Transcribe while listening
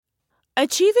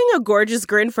Achieving a gorgeous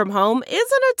grin from home isn't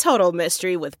a total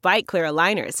mystery with Bite Clear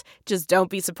aligners. Just don't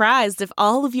be surprised if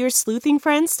all of your sleuthing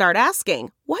friends start asking,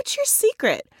 "What's your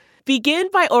secret?" Begin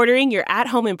by ordering your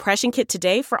at-home impression kit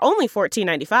today for only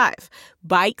 $14.95.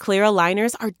 Bite Clear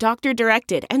aligners are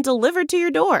doctor-directed and delivered to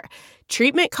your door.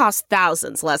 Treatment costs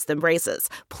thousands less than braces.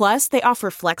 Plus, they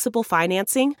offer flexible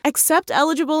financing, accept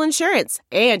eligible insurance,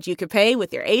 and you can pay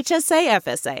with your HSA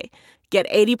FSA. Get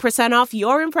 80% off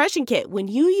your impression kit when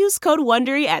you use code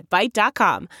WONDERY at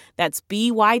Byte.com. That's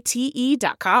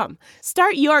BYTE.com.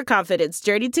 Start your confidence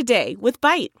journey today with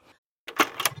Byte.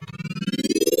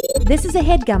 This is a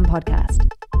HeadGum podcast.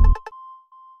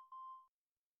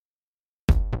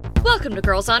 Welcome to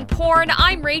Girls on Porn.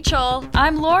 I'm Rachel.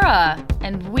 I'm Laura,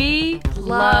 and we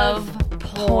love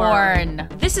porn.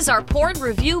 This is our porn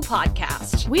review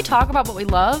podcast. We talk about what we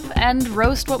love and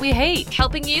roast what we hate,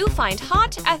 helping you find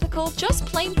hot, ethical, just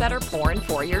plain better porn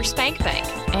for your spank bank.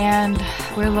 And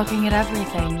we're looking at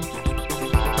everything.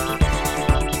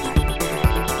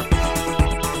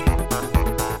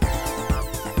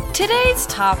 Today's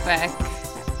topic,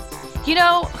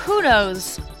 who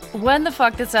knows when the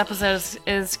fuck this episode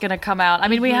is gonna come out. I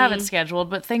mean, we haven't scheduled,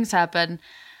 but things happen.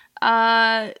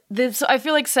 I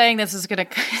feel like saying this is gonna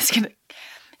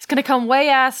come way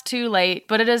ass too late,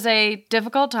 but it is a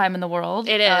difficult time in the world.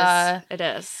 It is. It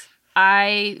is.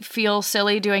 I feel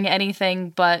silly doing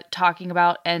anything but talking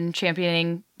about and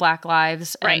championing Black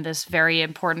lives and this very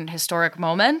important historic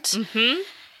moment. Mm-hmm.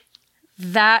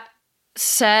 That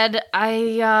said,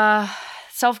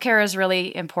 self-care is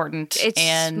really important.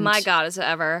 And my God, is it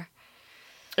ever.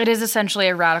 It is essentially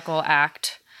a radical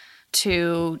act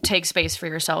to take space for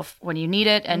yourself when you need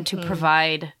it and to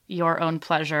provide your own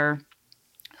pleasure,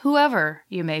 whoever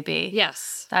you may be.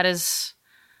 Yes. That is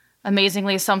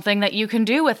amazingly something that you can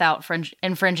do without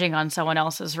infringing on someone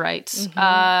else's rights.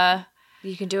 Mm-hmm.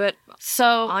 You can do it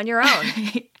on your own.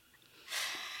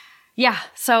 Yeah,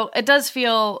 so it does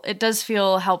feel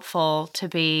helpful to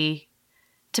be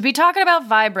talking about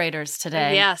vibrators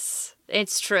today. Yes,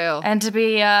 it's true. And to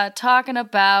be talking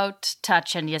about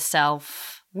touching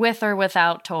yourself with or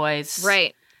without toys.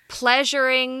 Right.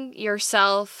 Pleasuring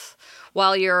yourself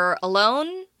while you're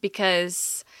alone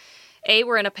because A,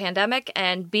 we're in a pandemic,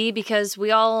 and B, because we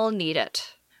all need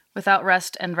it. Without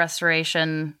rest and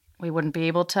restoration, we wouldn't be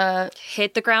able to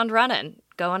hit the ground running.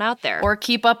 Going out there. Or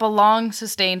keep up a long,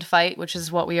 sustained fight, which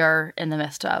is what we are in the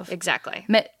midst of. Exactly.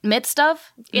 Midst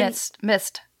of? Midst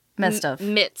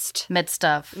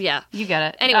of. Yeah. You get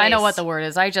it. Anyways. I know what the word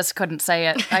is. I just couldn't say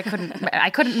it. I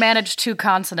couldn't manage two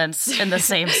consonants in the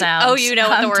same sound. Oh, you know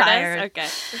what the word tired.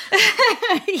 is?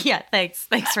 Okay. Yeah, thanks.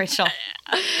 Thanks, Rachel.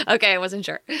 Okay, I wasn't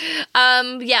sure.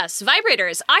 Yes,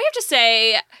 vibrators. I have to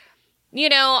say,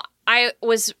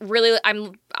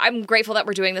 I'm grateful that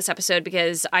we're doing this episode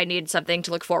because I need something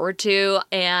to look forward to,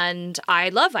 and I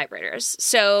love vibrators.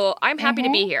 So I'm happy to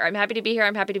be here. I'm happy to be here.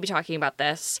 I'm happy to be talking about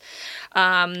this.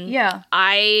 Yeah.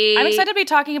 I'm excited to be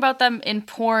talking about them in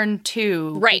porn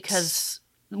too. Right. Because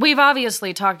we've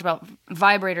obviously talked about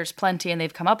vibrators plenty and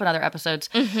they've come up in other episodes,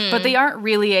 but they aren't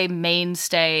really a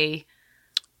mainstay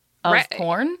of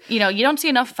porn. You don't see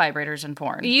enough vibrators in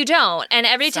porn. You don't. And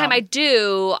every time I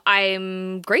do,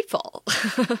 I'm grateful.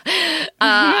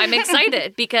 I'm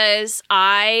excited because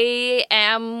I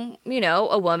am,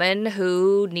 a woman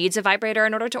who needs a vibrator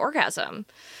in order to orgasm.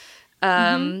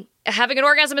 Having an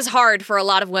orgasm is hard for a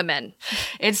lot of women.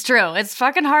 It's true. It's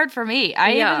fucking hard for me.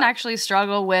 I even actually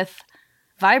struggle with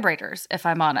vibrators, if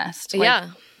I'm honest.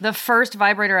 The first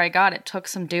vibrator I got, it took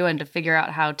some doing to figure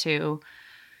out how to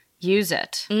use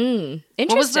it.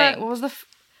 Interesting.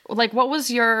 What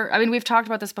was your, I mean, we've talked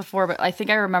about this before, but I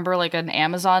think I remember like an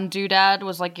Amazon doodad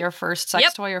was like your first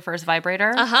sex toy, your first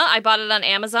vibrator. I bought it on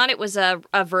Amazon. It was a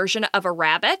version of a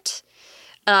rabbit.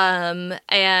 And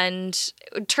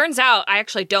it turns out I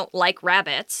actually don't like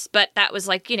rabbits, but that was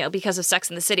like, because of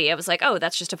Sex and the City, I was like, oh,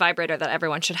 that's just a vibrator that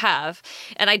everyone should have.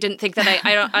 And I didn't think that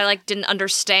I didn't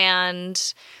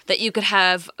understand that you could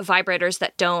have vibrators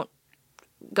that don't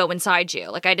go inside you.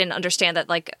 Like, I didn't understand that,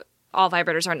 like, all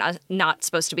vibrators are not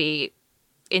supposed to be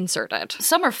inserted.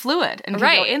 Some are fluid and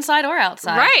can go inside or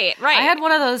outside. Right. I had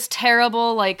one of those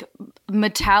terrible, like,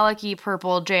 metallic-y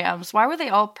purple jams. Why were they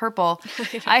all purple?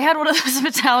 I had one of those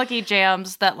metallic-y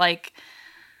jams that, like,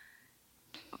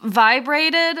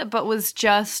 vibrated but was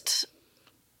just,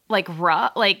 like,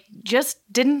 raw. Like, just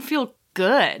didn't feel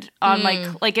good on,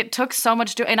 like, it took so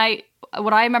much to... And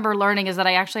what I remember learning is that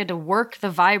I actually had to work the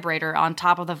vibrator on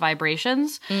top of the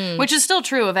vibrations, which is still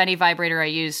true of any vibrator I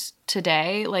use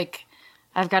today. Like,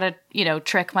 I've got to,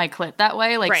 trick my clit that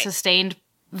way. Like, sustained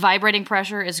vibrating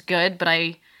pressure is good, but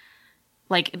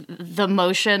like the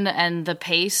motion and the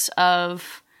pace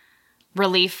of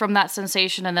relief from that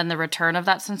sensation and then the return of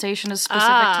that sensation is specific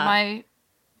to my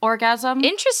orgasm.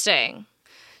 Interesting.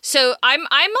 So I'm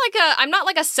not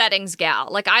like a settings gal.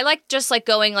 Like I like just like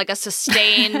going like a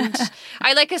sustained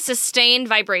I like a sustained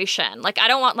vibration. Like I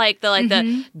don't want like the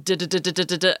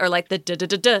the or like the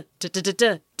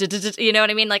you know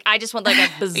what I mean? Like I just want like a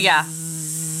buzz. Yeah.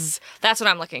 That's what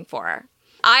I'm looking for.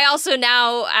 I also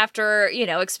now, after,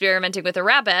 experimenting with a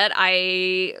rabbit,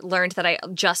 I learned that I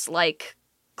just like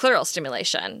clitoral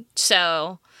stimulation.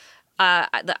 So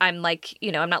I'm like,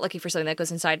 I'm not looking for something that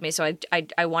goes inside me. So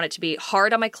I want it to be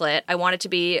hard on my clit. I want it to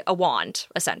be a wand,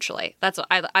 essentially. That's what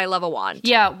I love a wand.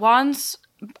 Yeah, wands.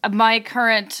 My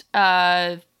current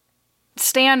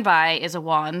standby is a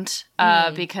wand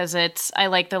because I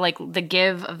like the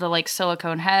give of the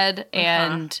silicone head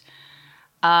and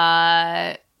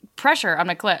pressure on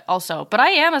my clit also. But I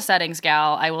am a settings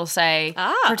gal, I will say,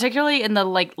 particularly in the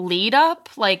lead up.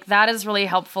 Like that is really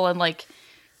helpful in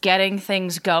getting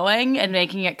things going and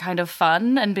making it kind of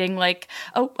fun and being like,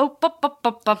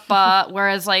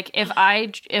 whereas if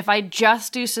I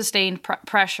just do sustained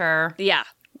pressure,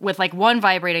 with one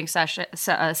vibrating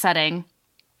setting,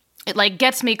 it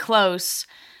gets me close,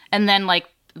 and then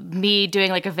me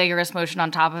doing a vigorous motion on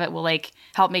top of it will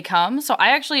help me come. So I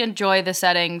actually enjoy the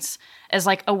settings as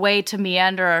a way to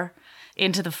meander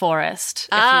into the forest.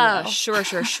 If you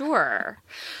will. Sure.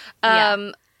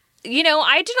 Yeah.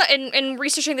 I did in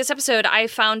researching this episode, I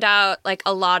found out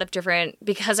a lot of different,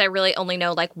 because I really only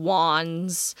know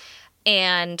wands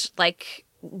and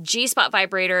G-spot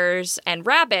vibrators and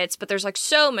rabbits, but there's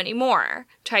so many more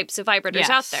types of vibrators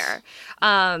out there.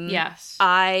 Yes.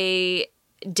 I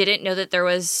didn't know that there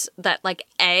was that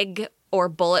egg or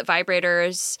bullet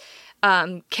vibrators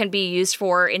can be used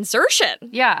for insertion.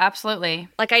 Yeah, absolutely.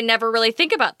 I never really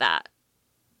think about that.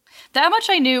 That much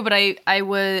I knew, but I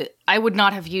would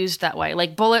not have used that way.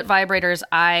 Bullet vibrators,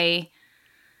 I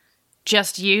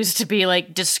just used to be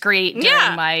discreet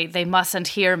during my "they mustn't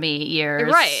hear me"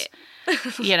 years. Right.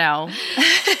 But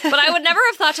I would never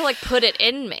have thought to put it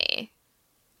in me.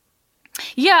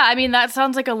 Yeah, I mean that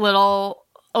sounds a little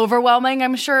overwhelming,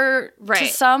 I'm sure, to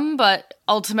some, but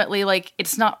ultimately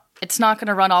it's not going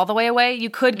to run all the way away. You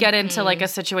could get into a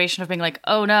situation of being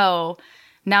oh no,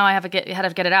 now I have to get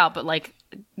it out, but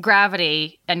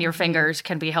gravity and your fingers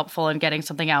can be helpful in getting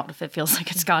something out if it feels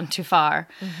like it's gone too far.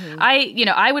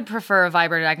 I would prefer a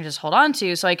vibrator I can just hold on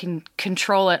to so I can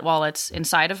control it while it's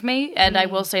inside of me. And I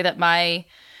will say that my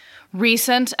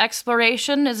recent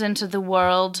exploration is into the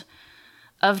world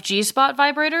of G-spot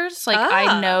vibrators.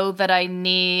 I know that I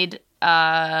need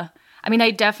I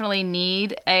definitely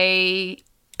need a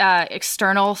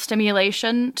external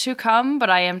stimulation to come, but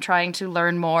I am trying to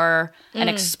learn more and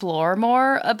explore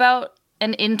more about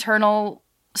an internal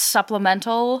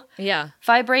supplemental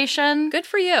vibration. Good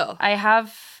for you. I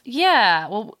have,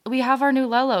 well, we have our new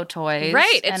LELO toys.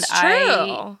 Right, it's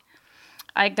true.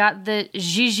 I got the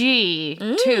Gigi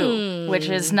too, which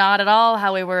is not at all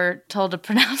how we were told to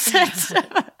pronounce it.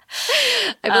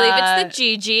 I believe it's the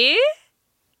Gigi.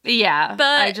 Yeah,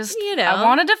 but I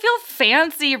wanted to feel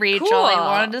fancy, Rachel. Cool. I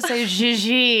wanted to say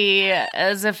Gigi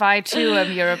as if I too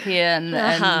am European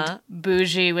and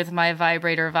bougie with my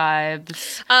vibrator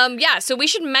vibes. So we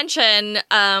should mention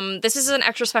this is an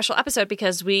extra special episode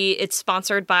because it's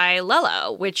sponsored by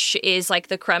LELO, which is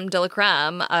the creme de la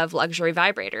creme of luxury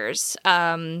vibrators.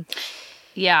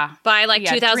 By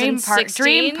 2016.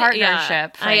 Dream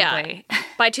partnership, frankly.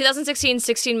 By 2016,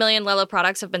 16 million LELO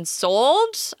products have been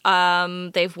sold.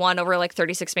 They've won over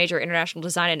 36 major international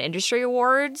design and industry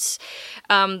awards.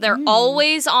 They're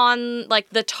always on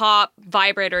the top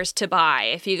vibrators to buy.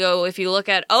 If you look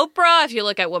at Oprah, if you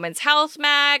look at Women's Health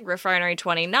Mag, Refinery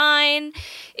 29,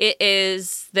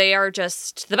 they are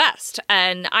just the best.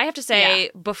 And I have to say,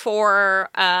 before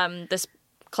this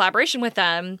collaboration with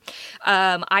them,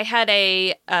 I had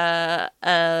a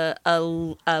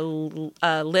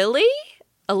Lily,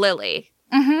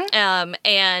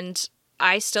 and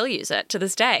I still use it to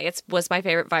this day. It was my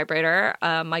favorite vibrator,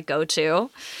 my go-to.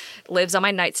 Lives on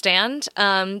my nightstand.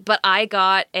 But I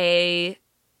got a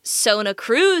Sona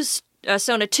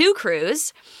 2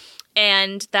 Cruise,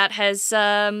 and that has,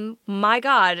 my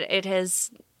God, it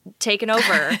has taken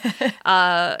over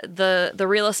the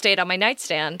real estate on my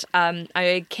nightstand.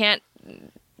 I can't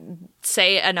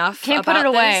say enough Can't about put it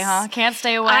away, this. huh? Can't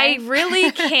stay away? I really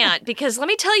can't, because let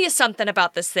me tell you something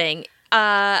about this thing.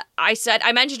 I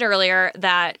mentioned earlier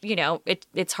that,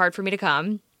 it's hard for me to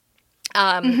come.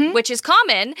 which is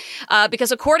common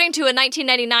because according to a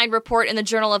 1999 report in the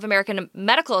Journal of American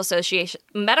Medical Association,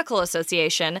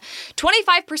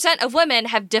 25% of women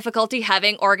have difficulty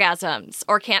having orgasms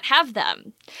or can't have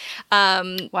them.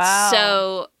 Wow.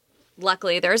 So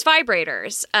luckily there's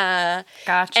vibrators.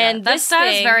 Gotcha. And that this stat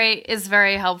thing is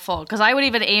very helpful because I would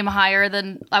even aim higher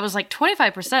than, I was like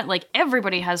 25%, like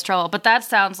everybody has trouble, but that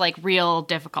sounds like real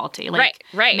difficulty. Like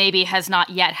Right. maybe has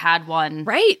not yet had one.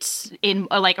 Right. In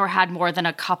like, or had more than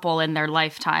a couple in their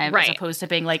lifetime, Right. as opposed to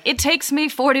being like, it takes me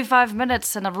 45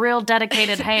 minutes and a real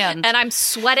dedicated hand. And I'm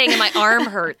sweating and my arm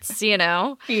hurts, you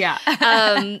know? Yeah.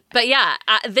 But yeah,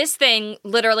 this thing,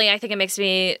 literally, I think it makes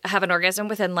me have an orgasm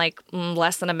within like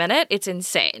less than a minute. It's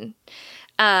insane.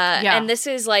 And this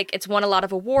is like, it's won a lot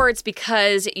of awards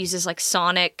because it uses like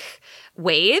sonic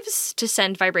waves to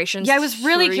send vibrations. Yeah, I was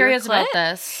really through curious your clit. about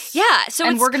this. Yeah. So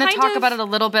and it's we're going to kind talk of- about it a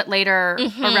little bit later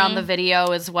around the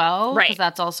video as well. Right. Because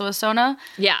that's also a Sona.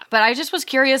 Yeah. But I just was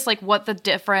curious, like, what the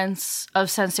difference of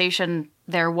sensation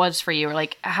there was for you, or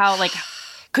like how, like,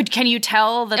 can you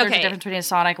tell that there's a Okay. difference between a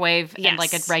sonic wave and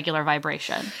like a Yes. regular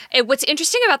vibration? What's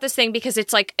interesting about this thing, because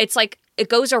it's like it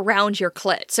goes around your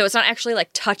clit, so it's not actually like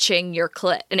touching your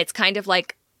clit, and it's kind of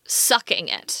like sucking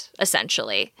it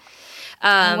essentially.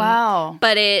 Wow.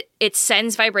 But it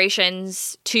sends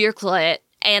vibrations to your clit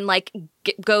and like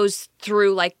goes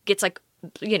through, like gets like,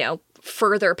 you know,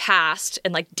 further past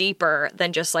and like deeper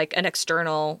than just like an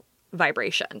external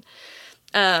vibration.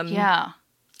 Yeah.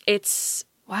 It's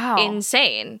Wow.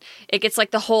 insane. It gets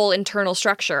like the whole internal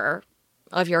structure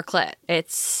of your clit.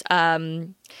 It's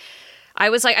I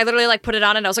literally like put it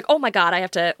on and I was like, oh my God, I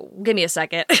have to, give me a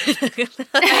second. That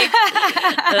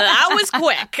was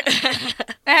quick.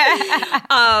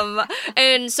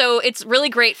 And so it's really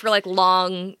great for like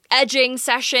long edging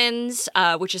sessions,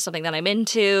 which is something that I'm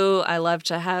into. I love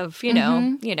to have, you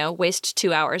know, waste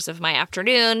 2 hours of my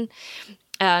afternoon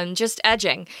just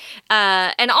edging.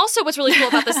 And also what's really cool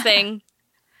about this thing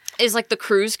is like the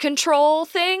cruise control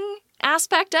thing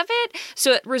aspect of it.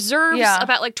 So it reserves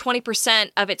about like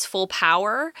 20% of its full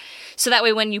power. So that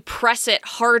way when you press it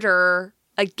harder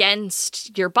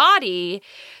against your body,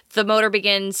 the motor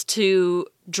begins to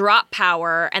drop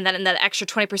power, and then that extra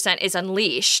 20% is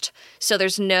unleashed. So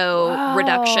there's no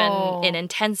reduction in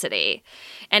intensity.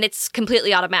 And it's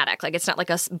completely automatic. Like it's not like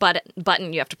a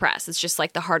button you have to press. It's just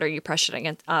like the harder you press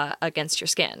it against your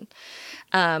skin.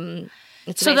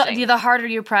 It's so amazing. the harder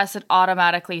you press, it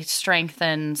automatically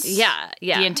strengthens yeah.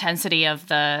 the intensity of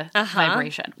the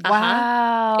vibration.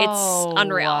 Wow. It's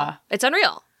unreal. It's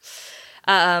unreal.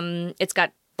 It's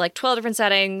got like 12 different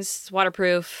settings,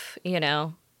 waterproof, you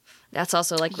know. That's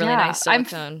also like really nice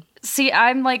silicone.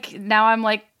 I'm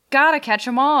like, gotta catch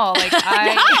them all. Like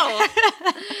I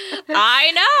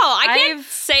know. I can't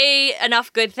say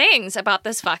enough good things about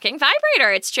this fucking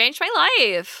vibrator. It's changed my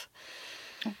life.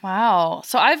 Wow.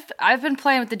 So I've been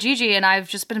playing with the GG, and I've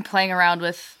just been playing around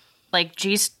with like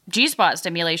G-spot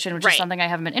stimulation, which is something I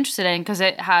haven't been interested in because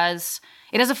it has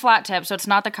a flat tip, so it's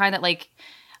not the kind that like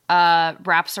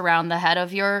wraps around the head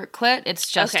of your clit. It's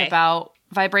just about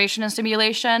vibration and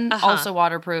stimulation. Also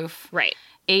waterproof. Right.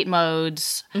 8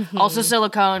 modes. Also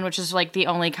silicone, which is like the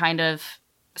only kind of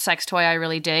sex toy I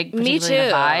really dig. Me Particularly too.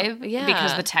 the vibe. Yeah.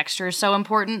 Because the texture is so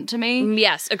important to me.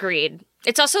 Yes, agreed.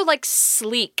 It's also like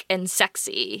sleek and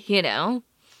sexy, you know?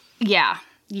 Yeah.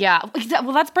 Yeah.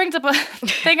 Well, that brings up a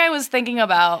thing I was thinking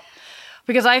about,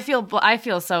 because I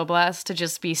feel so blessed to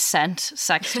just be sent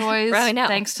sex toys I know.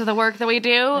 thanks to the work that we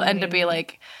do, and to be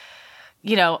like,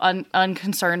 you know,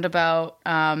 unconcerned about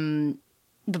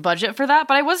the budget for that.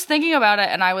 But I was thinking about it,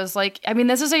 and I was like, I mean,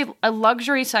 this is a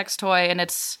luxury sex toy, and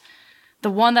it's the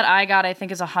one that I got, I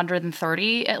think, is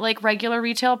 $130 at like regular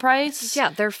retail price. Yeah,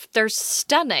 they're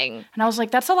stunning. And I was like,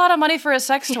 that's a lot of money for a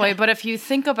sex toy. But if you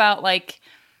think about like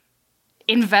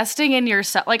investing in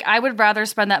yourself, like I would rather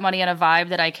spend that money on a vibe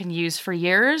that I can use for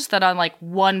years than on like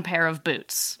one pair of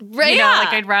boots. Right. You know, like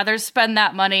I'd rather spend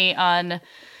that money on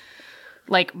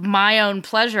like my own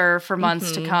pleasure for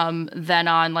months to come than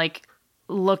on like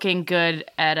looking good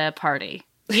at a party.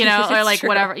 You know, or like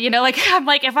whatever, you know, like I'm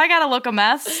like, if I gotta look a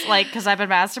mess, like, because I've been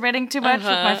masturbating too much with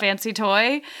my fancy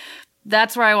toy,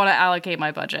 that's where I want to allocate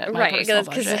my budget. Right,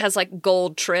 because it has like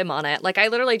gold trim on it. Like I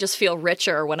literally just feel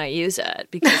richer when I use it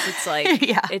because it's like,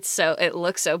 it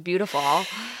looks so beautiful.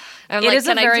 I'm it like, is a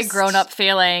can I very just- grown-up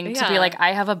feeling to be Yeah. like,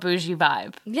 I have a bougie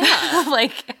vibe. Yeah.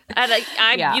 Like,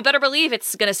 And you better believe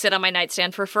it's going to sit on my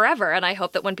nightstand for forever. And I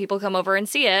hope that when people come over and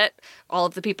see it, all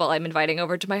of the people I'm inviting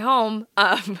over to my home,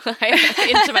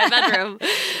 into my bedroom,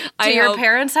 to your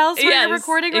parents' house where you're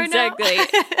recording right exactly,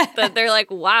 that they're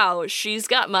like, wow, she's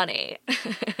got money.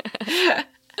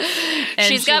 And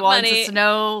She's she got wants money. us to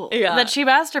know that she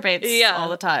masturbates all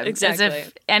the time. Exactly. As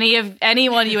if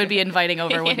anyone you would be inviting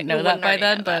over wouldn't know that by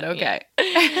then, but okay.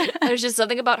 Yeah. There's just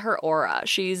something about her aura.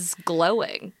 She's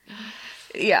glowing.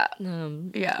 Yeah.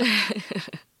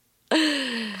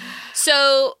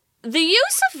 So the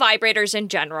use of vibrators in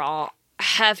general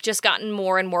have just gotten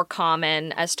more and more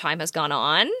common as time has gone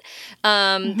on.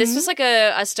 This was like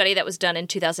a study that was done in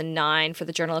 2009 for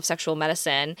the Journal of Sexual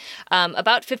Medicine.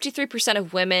 About 53%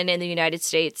 of women in the United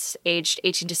States aged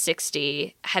 18 to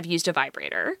 60 have used a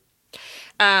vibrator.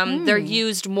 They're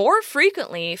used more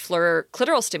frequently for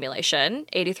clitoral stimulation,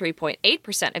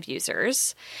 83.8% of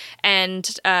users, and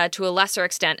to a lesser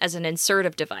extent as an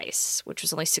insertive device, which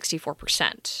was only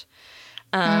 64%.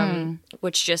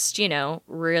 Which just,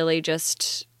 really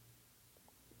just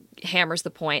hammers the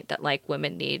point that, like,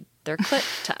 women need their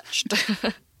clit touched.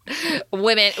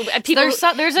 Women, people.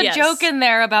 There's a joke in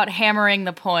there about hammering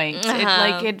the point.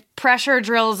 It pressure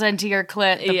drills into your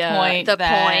clit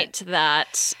point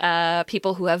that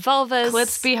people who have vulvas,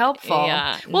 clits be helpful.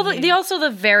 Yeah. Well, the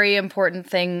very important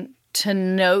thing to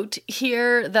note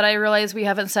here that I realize we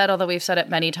haven't said, although we've said it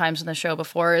many times in the show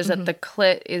before, is that the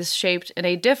clit is shaped in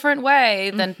a different way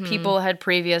than people had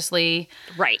previously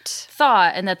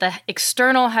thought, and that the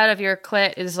external head of your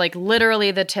clit is like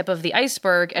literally the tip of the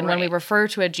iceberg. And when we refer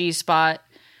to a G-spot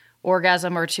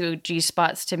orgasm or to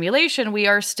G-spot stimulation, we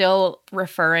are still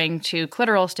referring to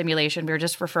clitoral stimulation. We're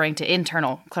just referring to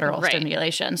internal clitoral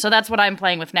stimulation. So that's what I'm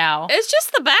playing with now. It's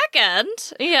just the back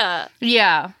end. Yeah.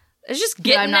 Yeah. It's just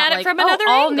getting at it from another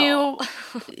angle.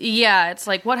 It's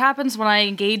like, what happens when I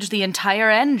engage the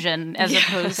entire engine as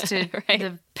opposed to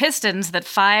the pistons that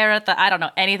fire at the... I don't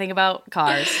know anything about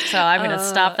cars, so I'm going to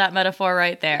stop that metaphor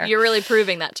right there. You're really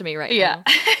proving that to me right now.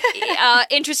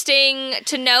 Interesting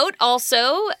to note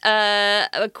also,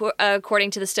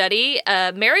 according to the study,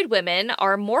 married women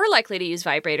are more likely to use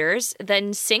vibrators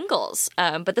than singles.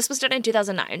 But this was done in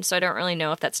 2009, so I don't really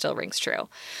know if that still rings true.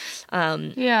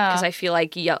 Because I feel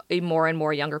like more and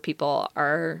more younger people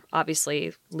are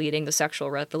obviously leading the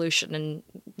sexual revolution and,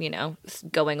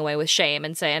 going away with shame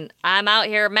and saying, I'm out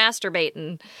here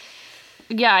masturbating.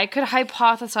 Yeah, I could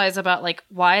hypothesize about, like,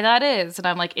 why that is. And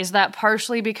I'm like, is that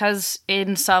partially because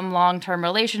in some long-term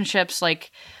relationships, like,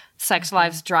 sex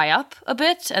lives dry up a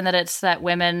bit, and that it's that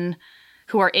women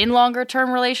who are in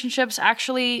longer-term relationships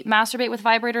actually masturbate with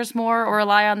vibrators more or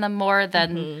rely on them more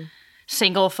than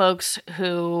single folks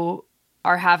who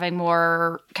are having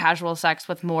more casual sex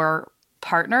with more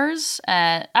partners?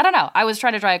 I don't know. I was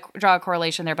trying to draw a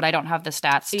correlation there, but I don't have the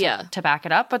stats to back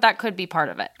it up. But that could be part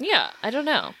of it. Yeah, I don't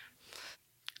know.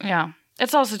 Yeah.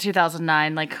 It's also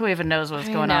 2009. Like, who even knows what's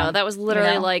going on? That was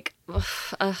literally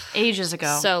ages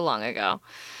ago. So long ago.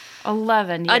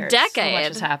 11 years. A decade. So much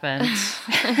has happened.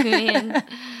 I mean,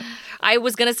 I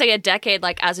was going to say a decade,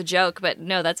 like, as a joke, but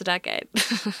no, that's a decade.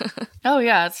 Oh,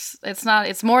 yeah. It's not.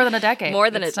 It's more than a decade. More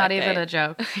than it's a decade. It's not even a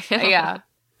joke. Yeah.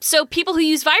 So people who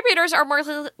use vibrators are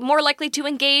more likely to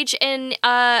engage in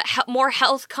more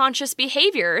health-conscious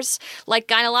behaviors, like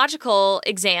gynecological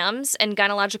exams and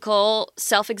gynecological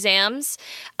self-exams,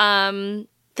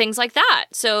 things like that.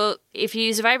 So if you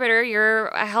use a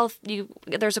vibrator,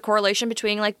 there's a correlation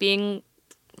between, like, being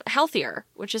healthier,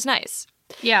 which is nice.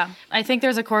 Yeah, I think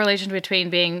there's a correlation between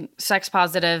being sex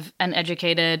positive and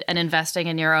educated and investing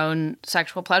in your own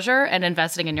sexual pleasure and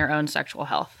investing in your own sexual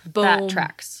health. Boom. That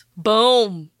tracks.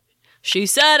 Boom. She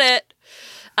said it.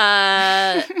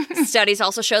 Studies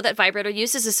also show that vibrator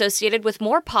use is associated with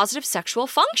more positive sexual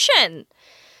function.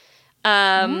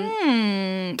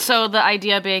 So the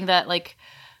idea being that, like,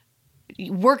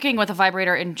 working with a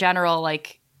vibrator in general,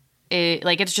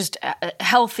 it's just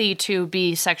healthy to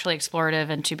be sexually explorative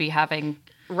and to be having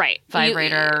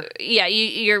vibrator.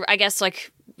 You're, I guess,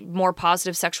 like, more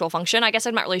positive sexual function. I guess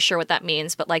I'm not really sure what that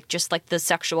means, but, like, just, like, the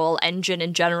sexual engine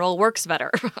in general works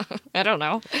better. I don't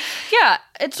know. Yeah,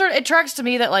 it tracks to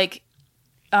me that, like,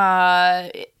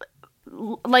 the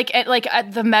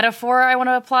metaphor I want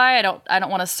to apply, I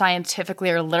don't want to scientifically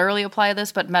or literally apply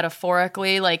this, but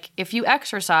metaphorically, like, if you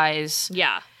exercise,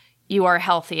 you are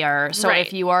healthier. So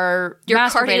if you are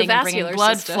masturbating and bringing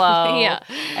blood flow,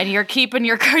 and you're keeping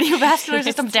your cardiovascular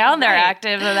system down there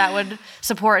active, then that would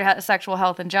support sexual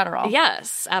health in general.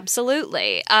 Yes,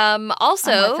 absolutely.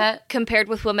 Also, compared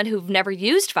with women who've never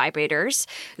used vibrators,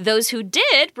 those who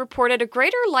did reported a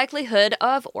greater likelihood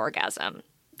of orgasm,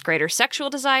 greater sexual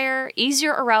desire,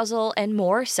 easier arousal, and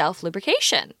more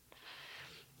self-lubrication.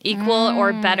 Equal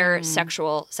or better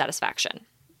sexual satisfaction.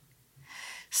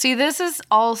 See, this is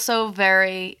also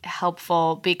very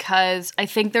helpful because I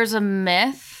think there's a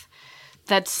myth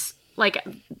that's, like,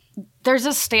 there's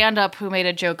a stand-up who made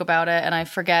a joke about it, and I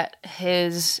forget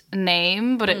his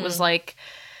name, but it was like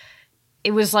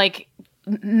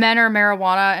men are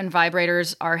marijuana and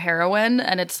vibrators are heroin,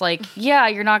 and it's like, yeah,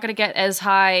 you're not going to get as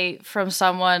high from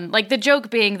someone. Like, the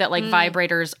joke being that, like,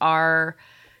 vibrators are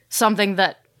something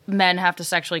that men have to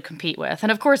sexually compete with.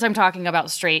 And of course I'm talking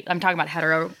about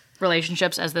hetero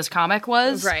relationships, as this comic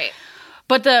was. Right.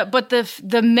 But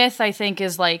the myth, I think,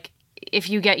 is like, if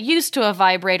you get used to a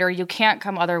vibrator, you can't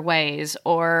come other ways.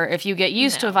 Or if you get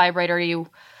used to a vibrator, you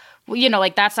know,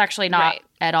 like, that's actually not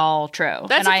at all true.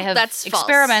 I have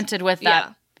experimented with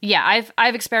that. Yeah,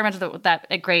 I've experimented with that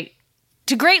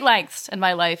to great lengths in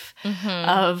my life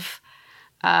of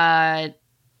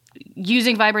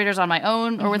using vibrators on my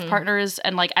own or with partners.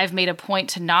 And, like, I've made a point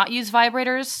to not use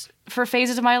vibrators for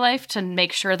phases of my life to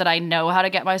make sure that I know how to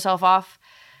get myself off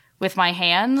with my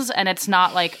hands. And it's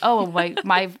not like, oh,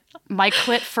 my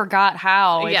clit forgot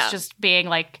how. It's just being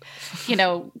like, you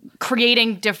know,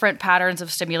 creating different patterns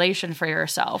of stimulation for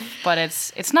yourself. But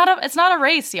it's not a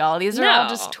race, y'all. These are all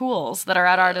just tools that are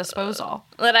at our disposal.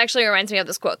 That actually reminds me of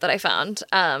this quote that I found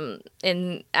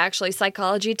in actually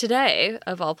Psychology Today,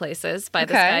 of all places, by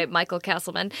this guy, Michael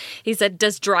Castleman. He said,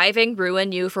 "Does driving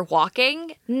ruin you for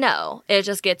walking? No, it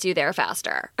just gets you there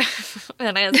faster."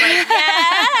 And I was like,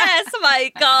 yes,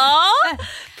 Michael,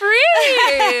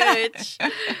 preach.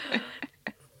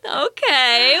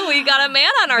 Okay, we got a man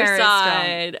on our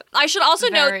side. Strong. I should also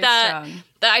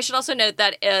note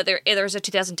that there's a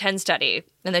 2010 study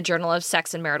in the Journal of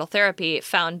Sex and Marital Therapy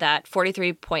found that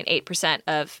 43.8%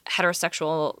 of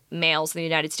heterosexual males in the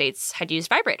United States had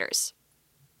used vibrators.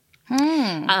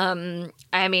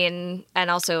 I mean,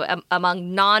 and also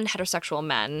among non-heterosexual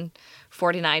men,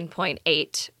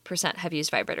 49.8% have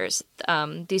used vibrators.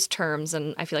 These terms,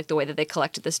 and I feel like the way that they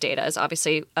collected this data is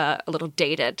obviously a little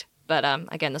dated. But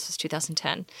again, this was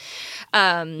 2010.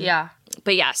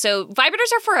 But yeah, so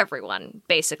vibrators are for everyone,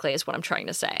 basically, is what I'm trying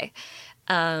to say.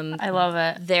 I love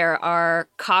it. There are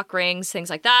cock rings, things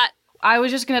like that. I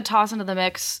was just going to toss into the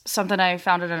mix something I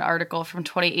found in an article from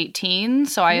 2018.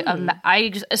 So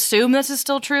I assume this is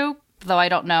still true, though I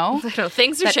don't know.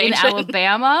 Things are changing. In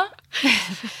Alabama,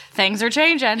 things are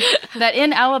changing. That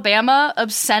in Alabama,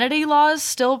 obscenity laws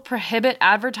still prohibit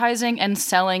advertising and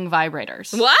selling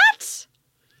vibrators. What?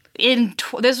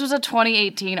 This was a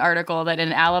 2018 article that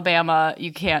in Alabama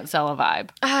you can't sell a vibe.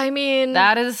 I mean,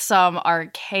 that is some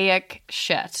archaic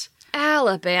shit.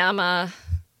 Alabama.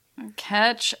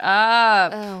 Catch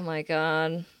up. Oh my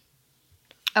god.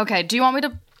 Okay, do you want me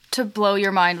to blow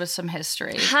your mind with some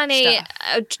history? Honey,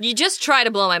 you just try to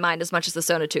blow my mind as much as the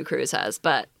Sona 2 cruise has,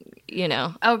 but, you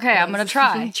know. Okay, I'm going to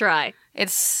try. Try.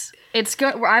 It's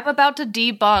good. I'm about to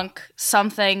debunk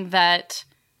something that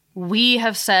we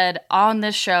have said on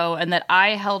this show and that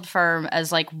I held firm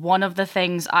as like one of the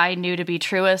things I knew to be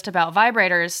truest about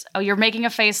vibrators. Oh, you're making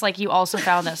a face like you also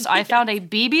found this. So I found a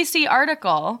BBC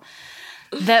article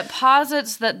that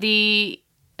posits that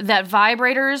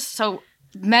vibrators, so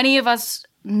many of us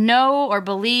know or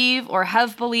believe or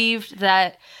have believed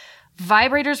that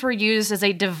vibrators were used as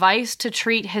a device to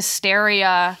treat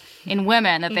hysteria in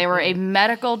women, that they were a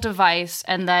medical device,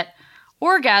 and that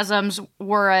orgasms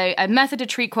were a method to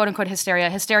treat quote-unquote hysteria.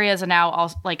 Hysteria is a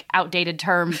now outdated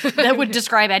term that would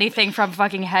describe anything from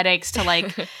fucking headaches to like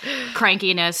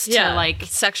crankiness to like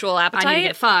sexual appetite. I need to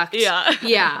get fucked. Yeah.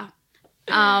 Yeah.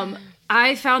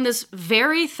 I found this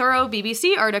very thorough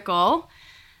BBC article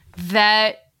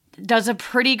that does a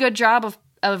pretty good job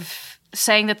of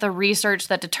saying that the research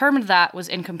that determined that was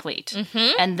incomplete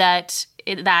and that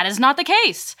that is not the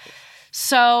case.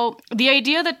 So the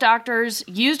idea that doctors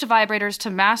used vibrators to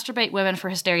masturbate women for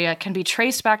hysteria can be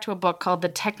traced back to a book called The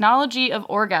Technology of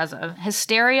Orgasm,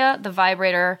 Hysteria, the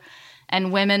Vibrator,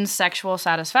 and Women's Sexual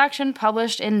Satisfaction,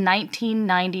 published in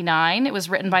 1999. It was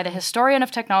written by the historian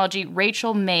of technology,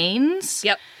 Rachel Maines,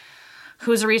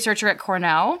 who's a researcher at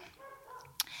Cornell.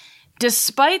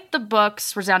 Despite the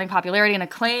book's resounding popularity and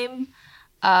acclaim,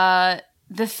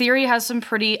 the theory has some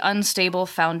pretty unstable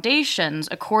foundations,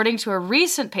 according to a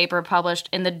recent paper published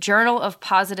in the Journal of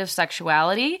Positive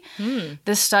Sexuality.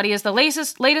 This study is the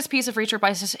latest piece of research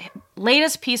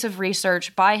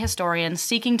by historians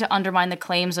seeking to undermine the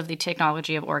claims of the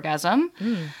technology of orgasm.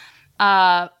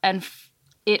 And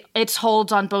it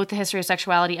holds on both the history of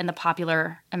sexuality and the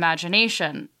popular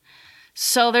imagination.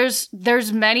 So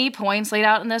there's many points laid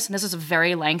out in this, and this is a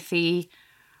very lengthy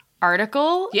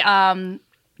article.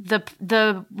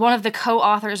 The one of the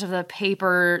co-authors of the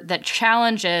paper that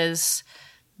challenges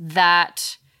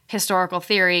that historical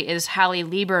theory is Hallie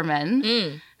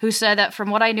Lieberman, who said that from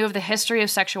what I knew of the history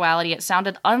of sexuality, it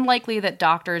sounded unlikely that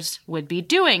doctors would be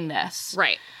doing this.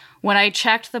 Right. when I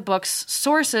checked the book's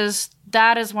sources,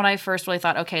 that is when I first really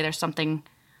thought, okay, there's something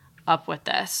up with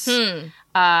this.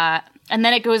 And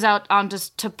then it goes out on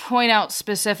just to point out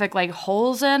specific like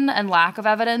holes in and lack of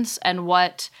evidence, and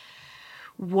what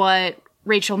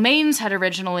Rachel Maines had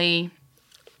originally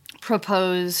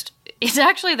proposed is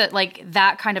actually that like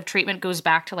that kind of treatment goes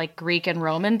back to like Greek and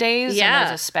Roman days. Yeah. And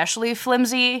there's especially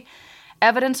flimsy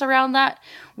evidence around that.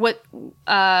 What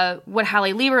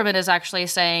Hallie Lieberman is actually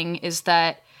saying is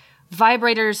that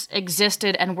vibrators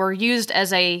existed and were used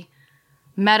as a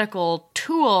medical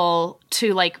tool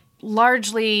to like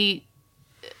largely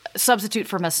substitute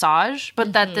for massage,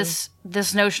 but that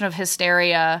this notion of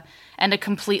hysteria and a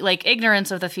complete like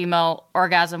ignorance of the female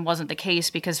orgasm wasn't the case,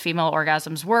 because female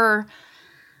orgasms were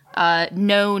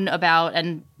known about,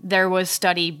 and there was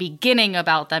study beginning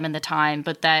about them in the time,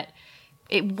 but that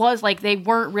it was like they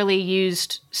weren't really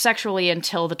used sexually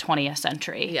until the 20th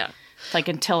century. Yeah. Like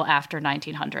until after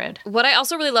 1900. What I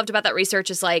also really loved about that research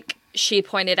is like she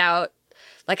pointed out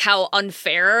like how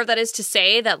unfair that is to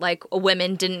say that like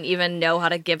women didn't even know how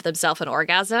to give themselves an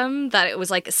orgasm, that it was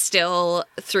like still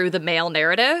through the male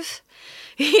narrative.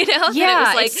 You know? Yeah,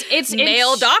 that it was like it's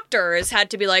male doctors had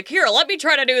to be like, here, let me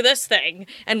try to do this thing.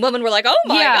 And women were like, oh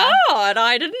my God,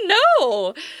 I didn't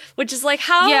know. Which is like,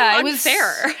 how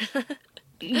unfair.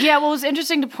 Yeah, well, it was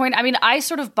interesting to point. I mean, I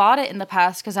sort of bought it in the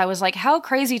past because I was like, how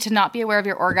crazy to not be aware of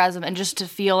your orgasm and just to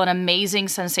feel an amazing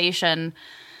sensation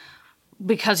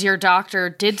because your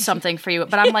doctor did something for you.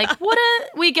 But I'm like,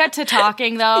 wouldn't we get to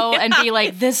talking though and be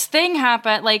like, this thing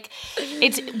happened? Like,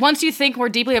 it's once you think more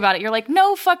deeply about it, you're like,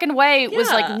 no fucking way. It was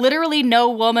like literally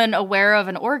no woman aware of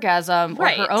an orgasm or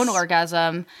her own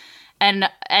orgasm, and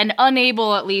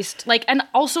unable at least like, and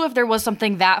also if there was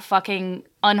something that fucking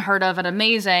unheard of and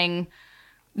amazing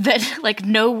that like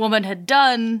no woman had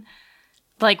done,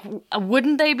 like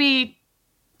wouldn't they be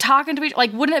talking to each,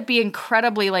 like wouldn't it be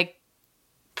incredibly like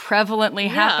prevalently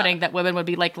happening that women would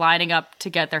be like lining up to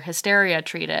get their hysteria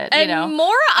treated, and you know?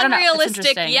 More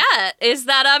unrealistic yet is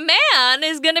that a man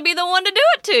is going to be the one to do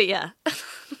it to you.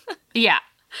 Yeah.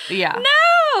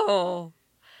 No.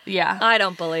 Yeah. I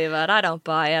don't believe it. I don't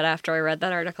buy it after I read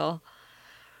that article.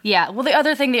 Yeah. Well, the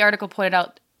other thing the article pointed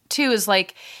out too is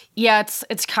like, yeah,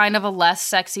 it's kind of a less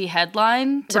sexy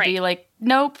headline to be like,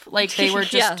 nope, like they were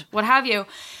just what have you.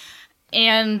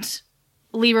 And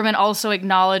Lieberman also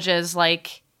acknowledges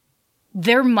like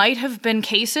there might have been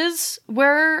cases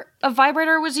where a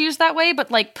vibrator was used that way, but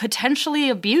like potentially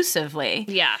abusively.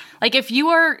 Yeah. Like if you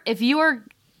are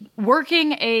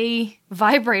working a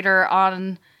vibrator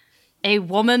on a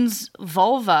woman's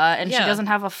vulva and she doesn't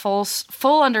have a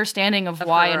full understanding of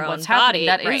why and what's happening,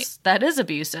 that is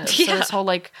abusive. Yeah. So this whole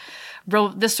like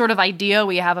this sort of idea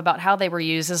we have about how they were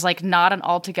used is like not an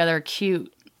altogether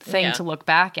cute thing to look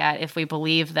back at if we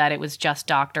believe that it was just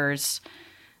doctors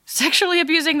sexually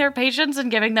abusing their patients and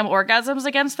giving them orgasms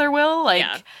against their will. Like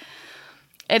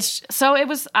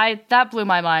that blew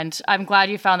my mind. I'm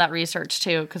glad you found that research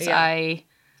too, because it's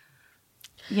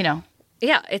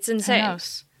insane.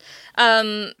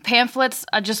 Pamphlets,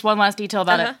 just one last detail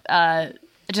about it. I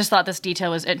just thought this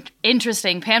detail was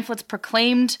interesting. Pamphlets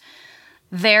proclaimed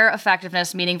their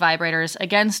effectiveness, meaning vibrators,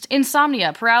 against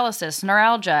insomnia, paralysis,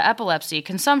 neuralgia, epilepsy,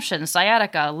 consumption,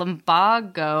 sciatica,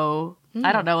 lumbago,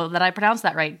 I don't know that I pronounced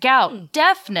that right, gout,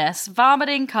 deafness,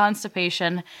 vomiting,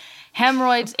 constipation,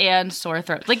 hemorrhoids, and sore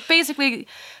throat. Like, basically,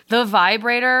 the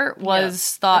vibrator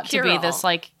was thought to be this,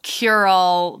 like,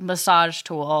 cure-all massage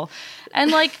tool.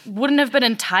 And, like, wouldn't have been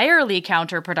entirely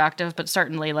counterproductive, but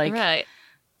certainly, like,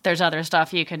 there's other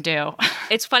stuff you can do.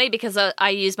 It's funny because I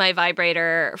use my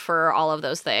vibrator for all of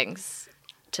those things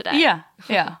today.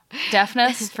 Yeah.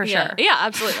 Deafness, for sure. Yeah,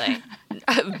 absolutely.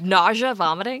 Nausea,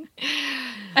 vomiting.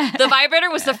 The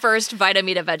vibrator was the first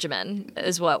Vitamita Vegemin,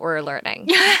 is what we're learning.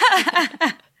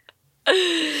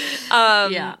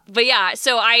 But yeah,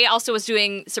 so I also was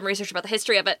doing some research about the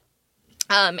history of it.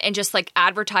 And just like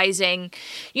advertising,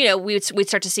 we'd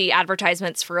start to see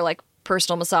advertisements for like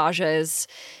personal massages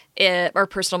or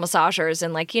personal massagers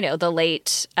in like, the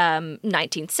late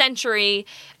 19th century.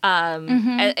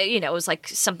 It was like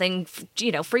something,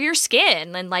 for your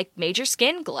skin and like made your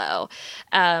skin glow.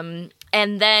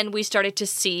 And then we started to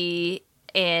see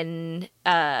in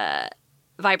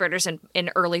vibrators in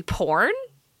early porn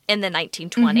in the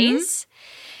 1920s.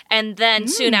 And then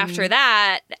soon after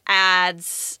that,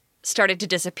 ads started to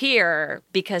disappear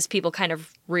because people kind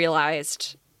of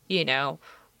realized,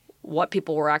 what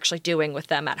people were actually doing with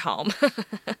them at home. So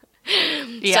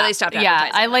they stopped advertising. Yeah,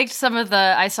 I liked some of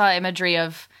I saw imagery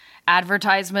of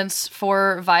advertisements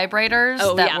for vibrators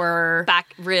that were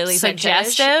back really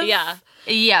suggestive. Vintage. Yeah.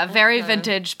 Yeah, very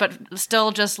vintage, but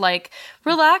still just like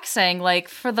relaxing, like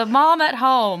for the mom at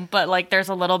home. But like there's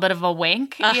a little bit of a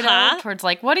wink, you know, towards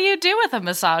like, what do you do with a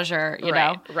massager, you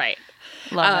know? Right.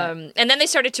 Love it. And then they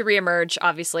started to reemerge,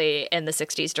 obviously, in the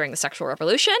 60s during the sexual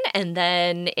revolution. And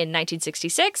then in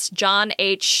 1966, John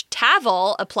H.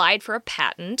 Tavel applied for a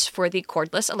patent for the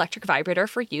cordless electric vibrator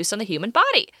for use on the human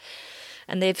body.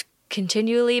 And they've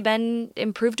continually been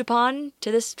improved upon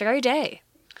to this very day.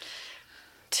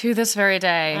 To this very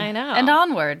day. I know. And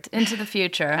onward into the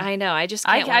future. I know. I just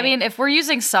can't wait. I mean, if we're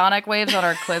using sonic waves on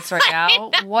our clits right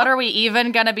now, what are we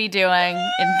even going to be doing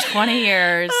in 20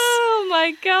 years? Oh,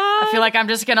 my God. I feel like I'm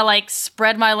just going to, like,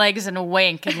 spread my legs and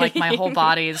wink, and, like, my whole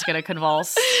body is going to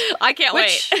convulse. I can't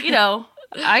wait. You know,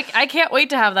 I can't wait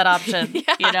to have that option,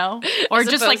 you know? Or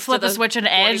just, like, flip a switch and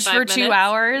edge for 2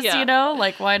 hours, you know?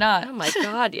 Like, why not? Oh, my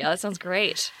God. Yeah, that sounds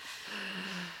great.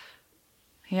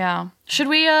 Yeah. Should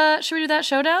we do that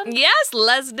showdown? Yes,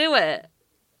 let's do it.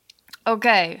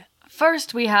 Okay.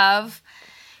 First we have,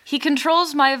 he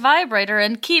controls my vibrator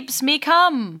and keeps me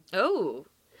cum. Oh,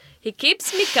 he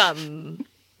keeps me cum.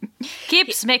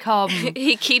 Keeps me cum.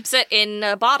 He keeps it in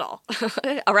a bottle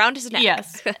around his neck.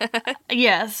 Yes.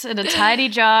 Yes, in a tiny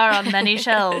jar on many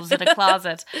shelves in a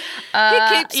closet.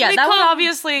 He keeps me that cum. one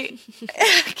obviously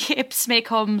keeps me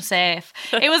cum safe.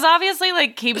 It was obviously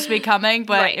like keeps me coming,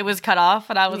 but it was cut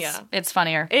off, and it's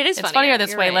funnier. It is It's funnier. funnier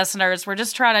this way, listeners. We're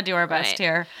just trying to do our best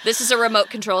here. This is a remote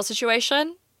control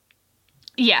situation.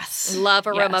 Yes. Love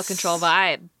a remote control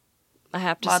vibe. I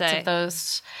have to say. Lots of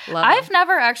those. Love I've them.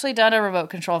 never actually done a remote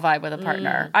control vibe with a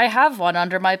partner. I have one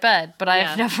under my bed, but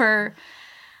I've never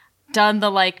done the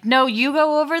like, no, you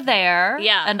go over there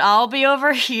and I'll be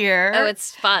over here. Oh,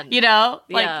 it's fun. You know?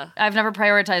 Like, I've never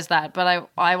prioritized that, but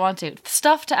I want to.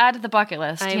 Stuff to add to the bucket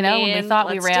list, when we thought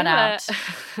we ran out.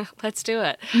 Let's do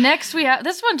it. Next we have,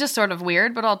 this one just sort of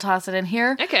weird, but I'll toss it in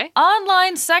here. Okay.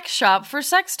 Online sex shop for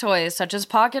sex toys, such as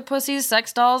pocket pussies,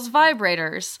 sex dolls,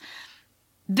 vibrators.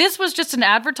 This was just an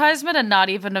advertisement and not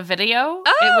even a video.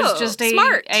 Oh, it was just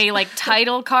smart. a like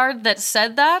title card that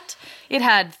said that. It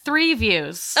had 3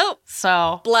 views. Oh,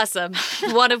 so bless him.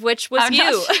 One of which was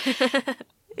you.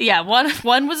 Yeah,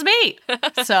 one was me.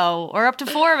 So we're up to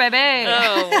 4, baby.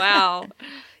 Oh wow.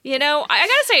 You know, I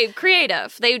gotta say,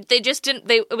 creative. They just didn't.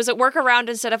 It was a workaround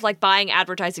instead of like buying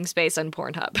advertising space on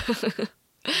Pornhub.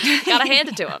 Gotta hand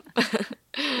it to them.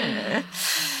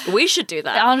 We should do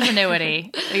that. The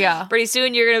ingenuity. Yeah. Pretty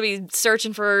soon you're gonna be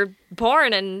searching for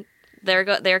porn, and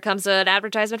there comes an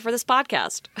advertisement for this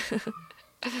podcast.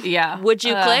 Yeah. Would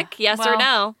you click? Yes or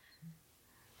no?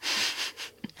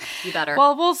 You better.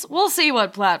 Well, we'll see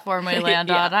what platform we land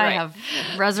on. I right. have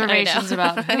reservations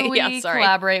about who we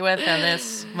collaborate with in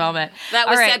this moment. That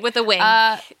was said with a wing.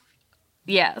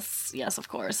 Yes, of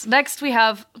course. Next we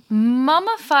have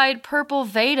mummified purple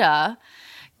Veda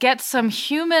gets some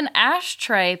human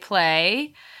ashtray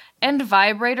play and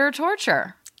vibrator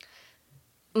torture.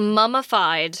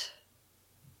 Mummified.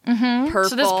 Purple.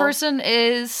 So this person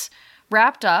is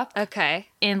wrapped up. Okay.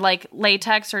 In like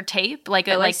latex or tape, like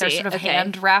they're sort of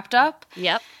hand wrapped up.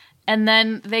 Yep. And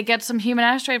then they get some human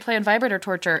ashtray play and vibrator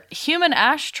torture. Human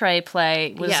ashtray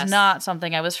play was not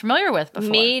something I was familiar with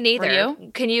before. Me neither. Were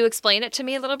you? Can you explain it to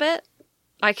me a little bit?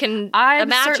 I'm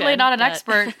imagine, certainly not an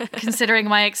expert, considering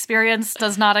my experience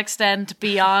does not extend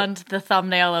beyond the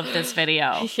thumbnail of this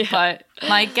video. Yeah. But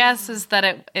my guess is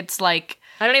that it's like...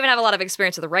 I don't even have a lot of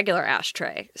experience with a regular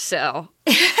ashtray, so...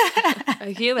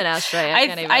 a human ashtray, I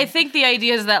can't even... I think the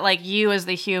idea is that like you as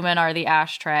the human are the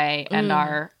ashtray and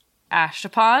are ashed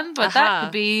upon, but that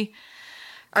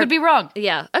could be wrong.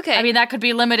 Yeah, okay. I mean, that could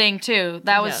be limiting too.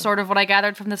 That was sort of what I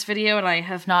gathered from this video, and I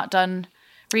have not done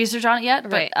research on it yet,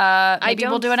 but maybe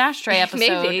we'll do an ashtray episode.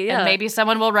 Maybe, and maybe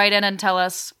someone will write in and tell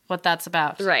us what that's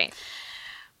about. Right.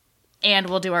 And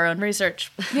we'll do our own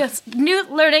research. Yes.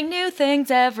 Learning new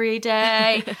things every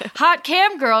day. Hot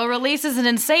Cam Girl releases an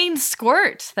insane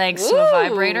squirt thanks to a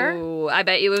vibrator. I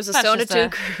bet you it was a Sona 2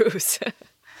 Cruise.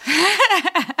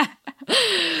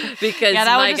 Because that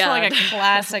my was just God. like a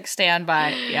classic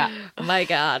standby. Yeah. My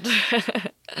God.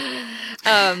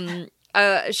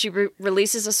 She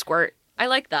releases a squirt. I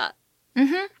like that.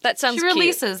 Mm-hmm. That sounds cute. She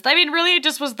releases. I mean, really, it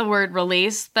just was the word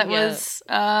release that was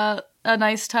a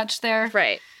nice touch there.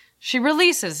 Right. She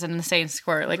releases an insane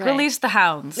squirt. Like, release the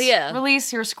hounds. Yeah.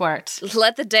 Release your squirt.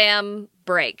 Let the dam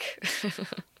break.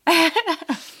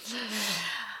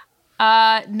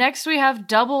 Next, we have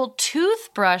double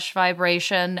toothbrush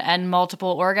vibration and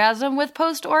multiple orgasm with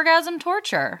post-orgasm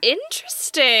torture.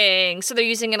 Interesting. So they're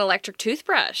using an electric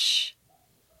toothbrush.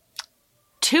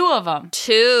 2 of them.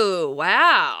 2.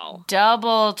 Wow.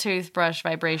 Double toothbrush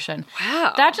vibration.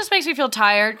 Wow. That just makes me feel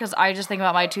tired because I just think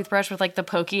about my toothbrush with like the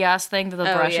pokey ass thing that the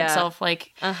brush itself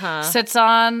like sits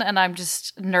on, and I'm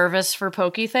just nervous for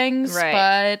pokey things.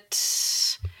 Right.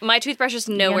 But my toothbrush is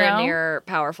nowhere near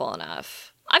powerful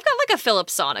enough. I've got like a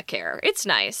Philips Sonicare. It's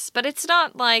nice, but it's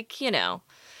not like,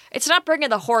 it's not bringing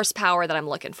the horsepower that I'm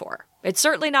looking for. It's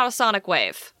certainly not a sonic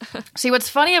wave. See, what's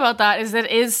funny about that is that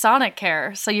it is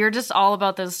Sonicare, so you're just all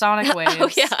about those sonic waves. Oh,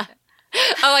 yeah.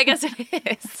 Oh, I guess it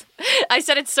is. I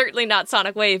said it's certainly not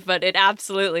sonic wave, but it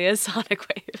absolutely is sonic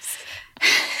waves.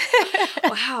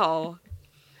 Wow.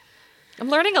 I'm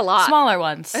learning a lot. Smaller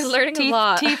ones. I'm learning a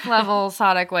lot. Teeth level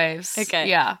sonic waves. Okay.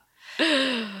 Yeah.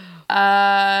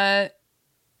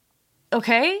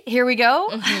 Okay, here we go.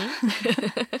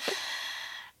 Mm-hmm.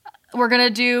 We're going to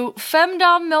do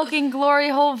Femdom Milking Glory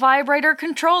Hole Vibrator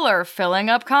Controller, filling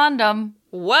up condom.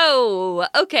 Whoa.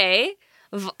 Okay.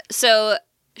 So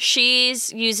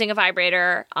she's using a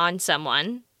vibrator on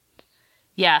someone.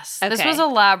 Yes. Okay. This was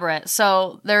elaborate.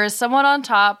 So there is someone on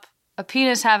top, a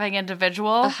penis-having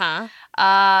individual.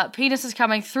 Penis is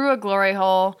coming through a glory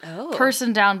hole. Oh.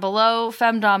 Person down below,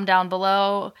 femdom down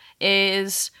below,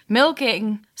 is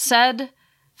milking said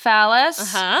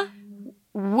phallus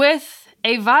with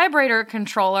a vibrator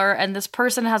controller, and this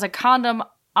person has a condom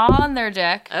on their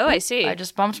dick. Oh, I see. I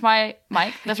just bumped my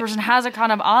mic. This person has a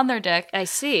condom on their dick. I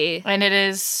see. And it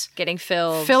is getting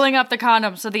filled. Filling up the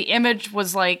condom. So the image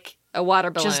was like a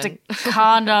water balloon. Just a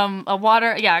condom, a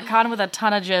condom with a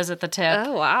ton of jizz at the tip.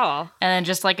 Oh, wow. And then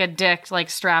just like a dick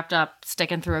like strapped up,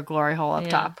 sticking through a glory hole up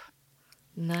top.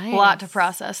 Nice. A lot to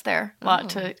process there. A lot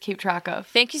to keep track of.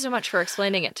 Thank you so much for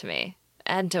explaining it to me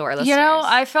and to our listeners.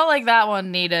 I felt like that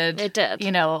one needed, it did.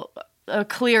 A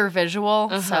clear visual.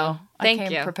 So I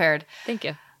came prepared. Thank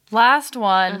you. Last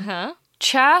one.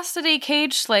 Chastity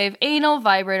Cage Slave Anal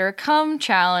Vibrator Cum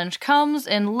Challenge comes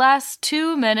in less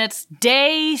 2 minutes,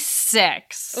 day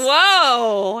 6.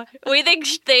 Whoa. We think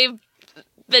they've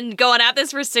been going at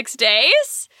this for 6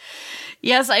 days?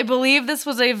 Yes, I believe this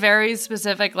was a very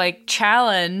specific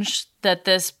challenge that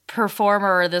this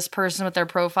performer or this person with their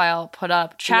profile put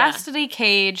up. Chastity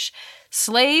Cage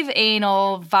Slave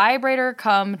Anal Vibrator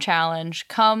Cum Challenge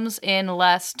comes in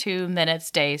less 2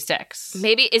 minutes, day 6.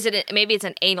 Maybe it's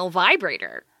an anal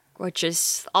vibrator, which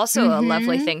is also a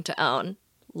lovely thing to own.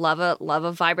 Love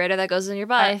a vibrator that goes in your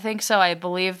butt. I think so. I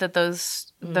believe that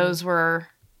those were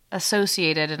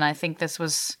associated, and I think this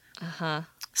was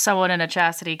someone in a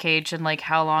chastity cage, and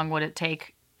how long would it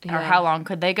take, or how long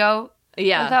could they go?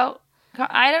 Yeah. Without,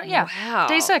 I don't. Yeah. Wow.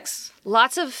 Day 6.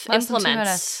 Lots of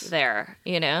implements there.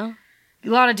 A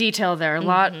lot of detail there. A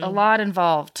lot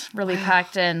involved. Really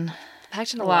packed in.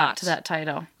 Packed in a lot to that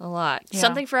title. A lot. Yeah.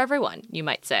 Something for everyone, you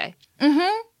might say.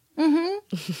 A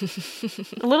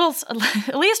little.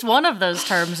 At least one of those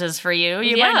terms is for you.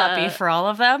 You might not be for all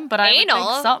of them, but I would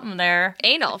think something there.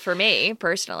 Anal for me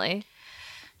personally.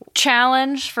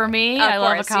 Challenge for me. I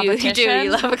love a competition. You do.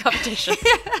 You love a competition.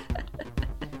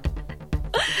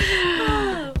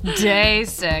 Day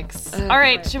 6. All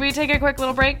right. Should we take a quick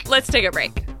little break? Let's take a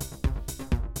break.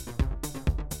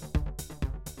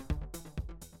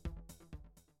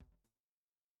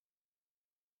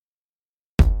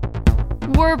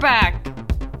 We're back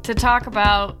to talk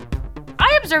about.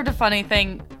 I observed a funny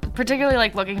thing,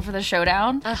 particularly looking for the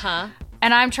showdown.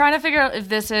 And I'm trying to figure out if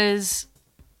this is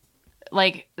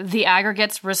the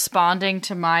aggregates responding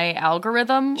to my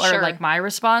algorithm or my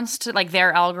response to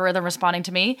their algorithm responding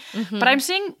to me. But I'm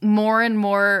seeing more and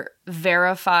more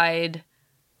verified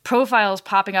profiles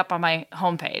popping up on my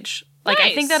homepage. Nice.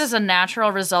 I think that is a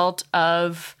natural result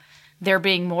of there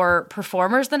being more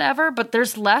performers than ever, but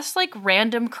there's less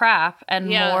random crap and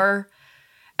more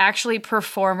actually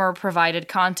performer provided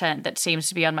content that seems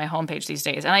to be on my homepage these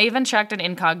days. And I even checked in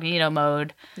incognito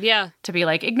mode to be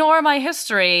ignore my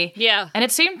history. And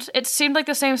it seemed like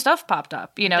the same stuff popped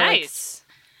up, Nice.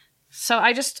 So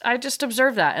I just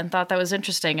observed that and thought that was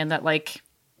interesting, and that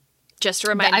just a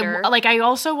reminder. I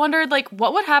also wondered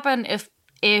what would happen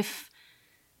if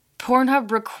Pornhub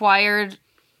required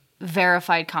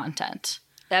verified content.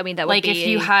 I mean, that would be if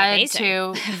you had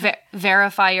amazing. to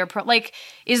verify your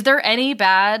is there any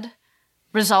bad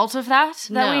result of that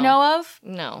we know of?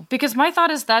 No. Because my thought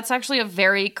is that's actually a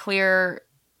very clear,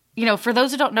 for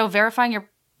those who don't know, verifying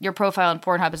your profile on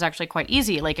Pornhub is actually quite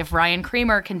easy. If Ryan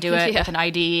Creamer can do it with an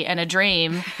ID and a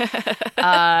dream,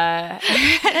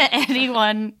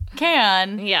 anyone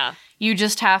can. Yeah. You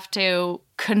just have to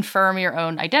confirm your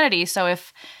own identity. So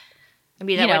if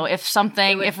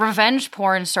if revenge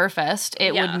porn surfaced,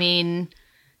 it would mean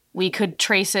we could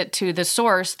trace it to the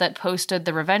source that posted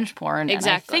the revenge porn.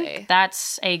 Exactly. And I think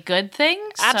that's a good thing.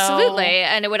 Absolutely.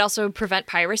 And it would also prevent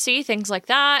piracy, things like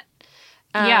that.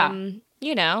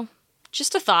 You know,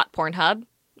 just a thought, Pornhub.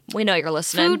 We know you're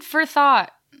listening. Food for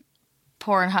thought,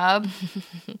 Pornhub.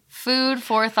 Food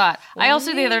for thought. I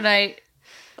also the other night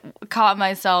caught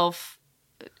myself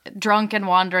drunk and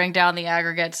wandering down the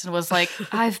aggregates and was like,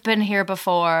 I've been here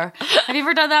before. Have you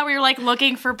ever done that where you're like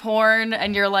looking for porn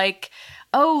and you're like,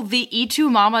 oh, the Itu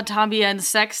Mama Tambien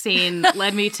sex scene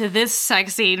led me to this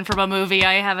sex scene from a movie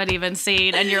I haven't even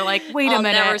seen. And you're like, wait a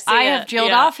minute, I have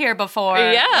jilled off here before.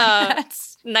 Yeah.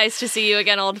 Nice to see you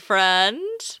again, old friend.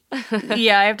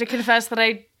 Yeah, I have to confess that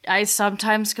I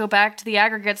sometimes go back to the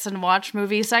aggregates and watch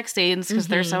movie sex scenes because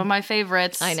they're some of my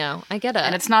favorites. I know. I get it.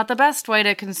 And it's not the best way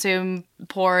to consume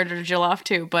porn or jill off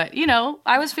to, but, you know,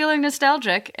 I was feeling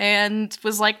nostalgic and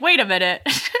was like, wait a minute.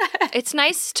 It's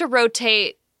nice to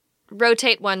rotate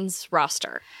one's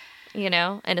roster, you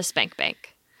know, in a spank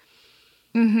bank.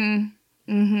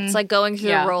 It's like going through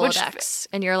the Rolodex,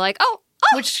 and you're like,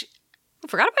 which I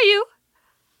forgot about you.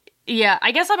 Yeah,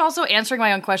 I guess I'm also answering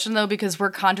my own question, though, because we're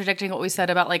contradicting what we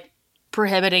said about, like,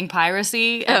 prohibiting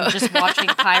piracy and just watching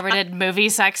pirated movie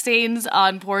sex scenes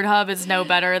on Pornhub is no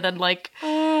better than, like,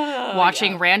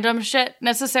 watching random shit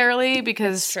necessarily,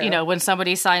 because, you know, when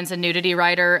somebody signs a nudity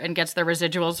rider and gets their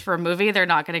residuals for a movie, they're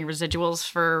not getting residuals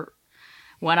for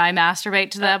when I masturbate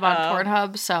to them on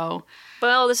Pornhub, so...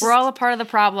 Well, we're all a part of the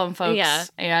problem, folks. Yeah.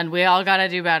 And we all gotta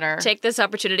do better. Take this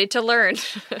opportunity to learn.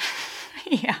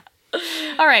 Yeah.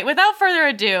 All right, without further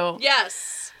ado.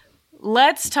 Yes.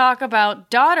 Let's talk about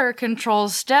daughter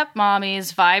controls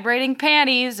stepmommy's vibrating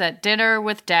panties at dinner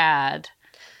with dad.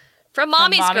 From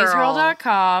Mommy's Girl.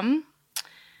 Mommy'sGirl.com.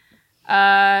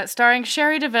 Starring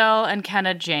Sherry DeVille and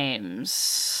Kenna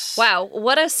James. Wow,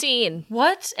 what a scene.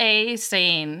 What a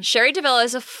scene. Sherry DeVille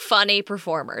is a funny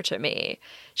performer to me.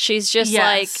 She's just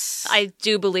like, I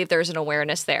do believe there's an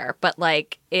awareness there, but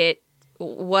like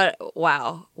what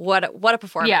a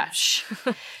performance.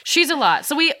 Yeah, she's a lot.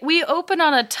 So we open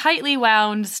on a tightly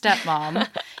wound stepmom.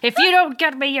 If you don't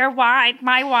get me your wine,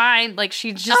 my wine. Like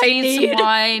she just needs some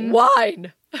wine.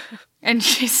 Wine. And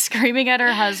she's screaming at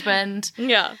her husband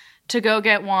to go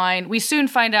get wine. We soon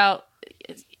find out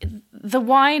the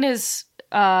wine is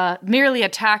merely a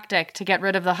tactic to get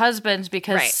rid of the husbands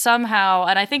because somehow,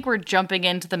 and I think we're jumping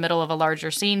into the middle of a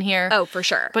larger scene here. Oh, for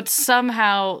sure. But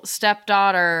somehow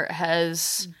stepdaughter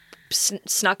has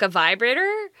snuck a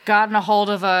vibrator? Gotten a hold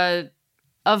of a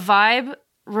Vibe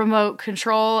remote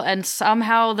control, and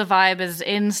somehow the Vibe is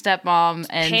in stepmom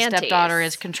and stepdaughter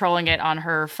is controlling it on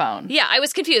her phone. Yeah, I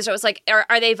was confused. I was like,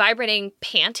 are they vibrating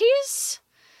panties?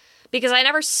 Because I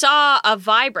never saw a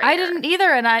vibrator. I didn't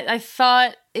either, and I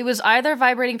thought it was either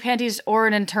vibrating panties or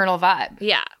an internal vibe.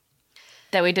 Yeah.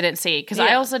 That we didn't see. Because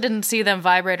I also didn't see them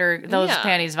those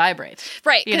panties vibrate.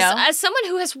 Right, because as someone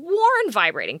who has worn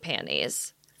vibrating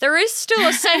panties, there is still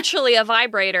essentially a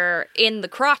vibrator in the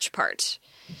crotch part.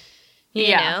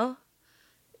 You know?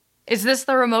 Is this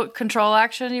the remote control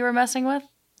action you were messing with?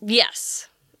 Yes.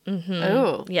 Mm-hmm.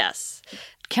 Ooh. Yes.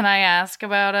 Can I ask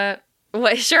about it?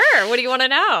 What, sure. What do you want to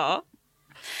know?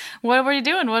 What were you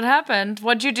doing? What happened?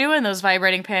 What'd you do in those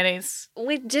vibrating panties?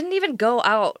 We didn't even go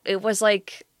out. It was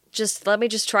like, let me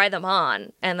just try them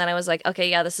on. And then I was like, okay,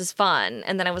 yeah, this is fun.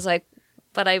 And then I was like,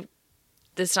 but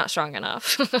it's not strong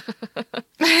enough.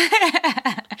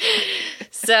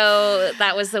 So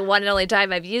that was the one and only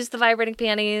time I've used the vibrating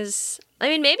panties. I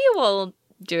mean, maybe we'll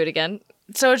do it again.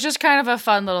 So it's just kind of a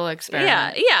fun little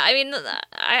experiment. Yeah. I mean,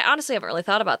 I honestly haven't really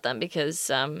thought about them because,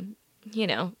 you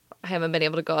know, I haven't been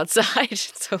able to go outside in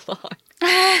so long.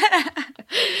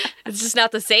 It's just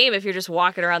not the same if you're just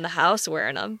walking around the house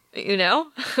wearing them, you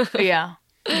know? Yeah.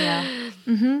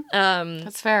 Mm-hmm.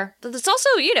 That's fair. But it's also,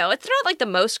 you know, it's not like the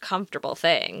most comfortable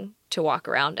thing to walk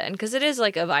around in because it is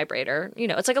like a vibrator. You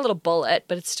know, it's like a little bullet,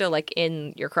 but it's still like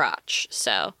in your crotch.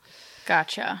 So.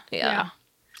 Gotcha. Yeah.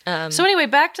 So anyway,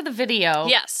 back to the video.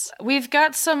 Yes. We've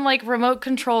got some like remote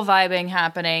control vibing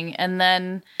happening, and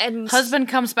then husband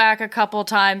comes back a couple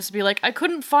times to be like, I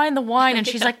couldn't find the wine, and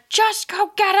she's like, just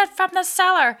go get it from the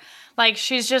cellar. Like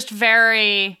she's just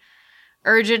very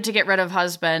urgent to get rid of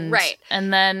husband. Right.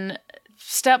 And then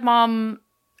stepdaughter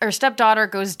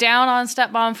goes down on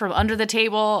stepmom from under the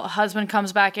table. Husband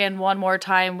comes back in one more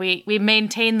time. We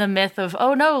maintain the myth of,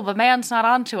 oh no, the man's not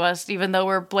onto us, even though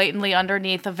we're blatantly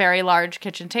underneath a very large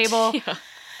kitchen table. Yeah.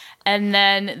 And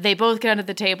then they both get under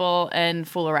the table and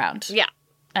fool around. Yeah.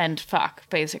 And fuck,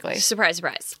 basically. Surprise,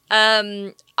 surprise.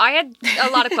 I had a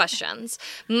lot of questions.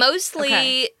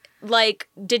 Mostly like,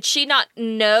 did she not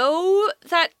know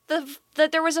that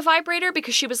that there was a vibrator?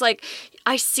 Because she was like,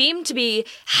 I seem to be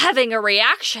having a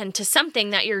reaction to something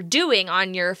that you're doing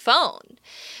on your phone.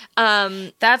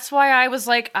 That's why I was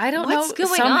like, I don't know. What's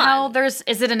going Somehow on? is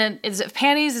it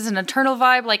panties? Is it an internal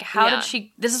vibe? Like, how Yeah. did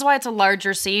she? This is why it's a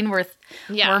larger scene where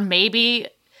maybe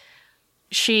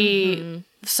she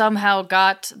somehow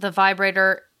got the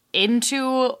vibrator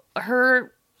into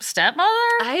her stepmother.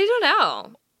 I don't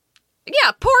know.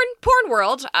 Yeah, porn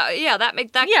world.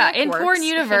 That In works. porn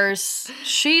universe,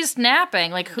 she's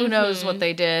napping. Like, who knows what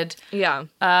they did?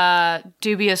 Yeah.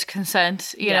 Dubious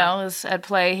consent, you know, is at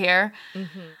play here.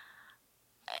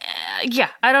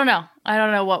 I don't know. I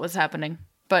don't know what was happening,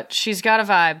 but she's got a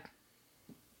vibe.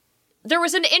 There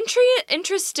was an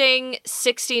interesting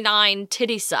 69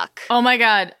 titty suck. Oh my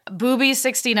god, Booby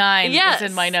 69 Yes.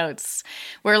 is in my notes.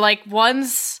 Where like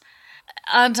one's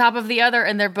on top of the other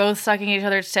and they're both sucking each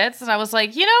other's tits, and I was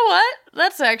like, you know what?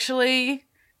 That's actually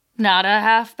not a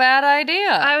half bad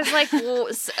idea. I was like, well,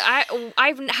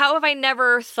 how have I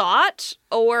never thought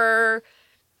or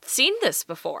seen this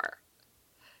before?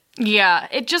 Yeah,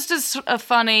 it just is a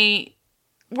funny,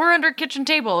 we're under kitchen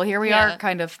table, here we are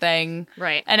kind of thing.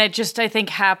 Right. And it just, I think,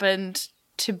 happened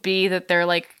to be that they're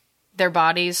like, their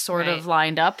bodies sort of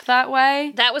lined up that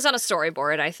way. That was on a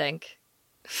storyboard, I think.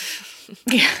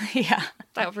 Yeah.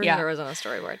 That for sure was on a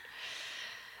storyboard.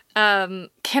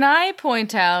 Can I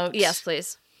point out... Yes,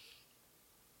 please.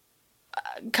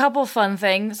 A couple fun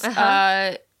things.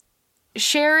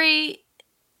 Sherry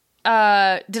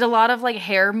did a lot of like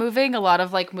hair moving, a lot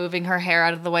of like moving her hair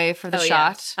out of the way for the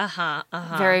shot. Yeah.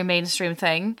 Very mainstream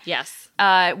thing. Yes.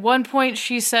 At one point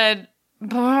she said,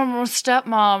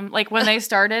 stepmom, like when they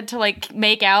started to like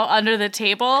make out under the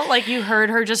table, like you heard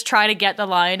her just try to get the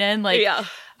line in, like,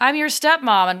 I'm your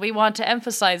stepmom and we want to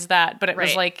emphasize that, but it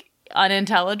was like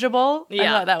unintelligible. I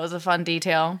thought that was a fun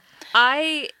detail.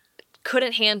 I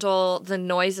couldn't handle the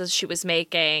noises she was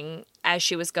making as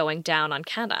she was going down on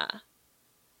Kenna.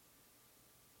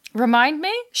 Remind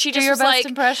me? She Do just your was best like,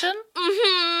 impression?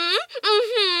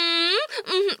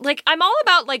 Like, I'm all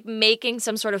about, like, making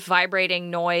some sort of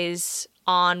vibrating noise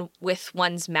on with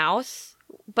one's mouth,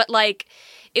 but, like,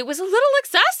 it was a little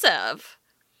excessive.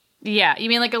 Yeah, you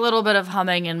mean like a little bit of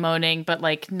humming and moaning, but,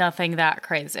 like, nothing that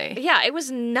crazy. Yeah, it was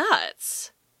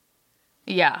nuts.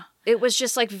 Yeah. It was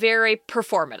just, like, very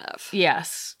performative.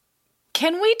 Yes.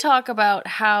 Can we talk about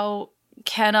how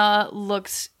Kenna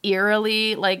looks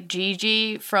eerily like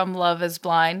Gigi from Love is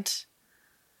Blind?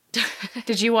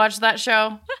 Did you watch that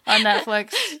show on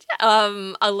Netflix?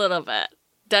 A little bit.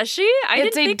 Does she?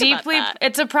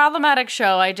 It's a problematic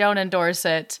show. I don't endorse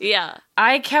it. Yeah.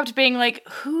 I kept being like,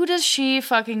 who does she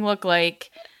fucking look like?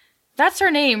 That's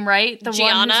her name, right? The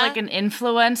Gianna? one who's like an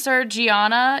influencer,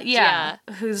 Gianna. Yeah.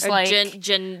 Who's or like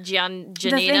Janina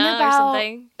the thing or about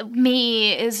something.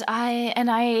 Me is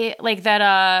I like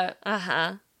that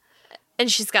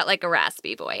And she's got like a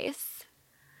raspy voice.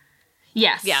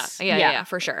 Yes. Yeah,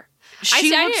 for sure. She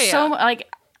looks so like,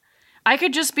 I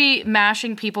could just be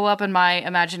mashing people up in my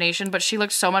imagination, but she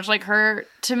looks so much like her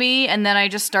to me, and then I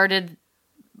just started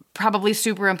probably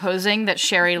superimposing that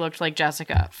Sherry looked like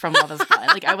Jessica from Love is Blind.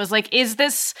 Like, I was like, is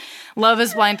this Love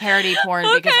is Blind parody porn?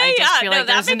 Because I just feel like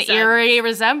there's an eerie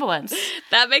resemblance.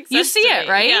 That makes sense. You see it,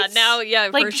 right? Yeah, now,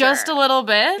 like, for just sure. a little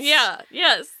bit? Yeah,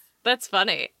 yes. That's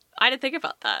funny. I didn't think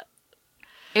about that.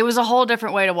 It was a whole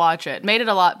different way to watch it. Made it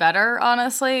a lot better,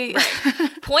 honestly.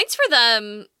 Right. Points for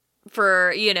them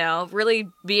for, really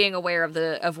being aware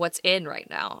of what's in right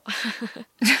now.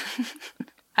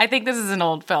 I think this is an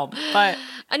old film, but...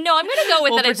 No, I'm going to go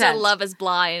with that pretend. it's a Love is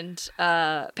Blind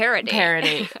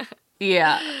parody.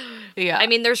 Yeah. I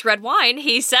mean, there's red wine.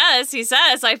 He says,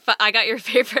 I got your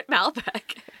favorite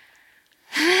Malbec.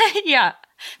 Yeah.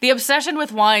 The obsession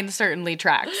with wine certainly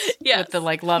tracks with the,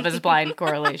 like, Love is Blind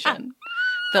correlation.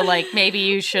 The, like, maybe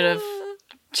you should have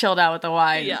chilled out with the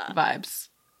wine vibes.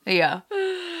 Yeah.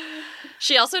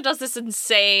 She also does this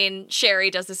Sherry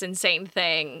does this insane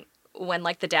thing when,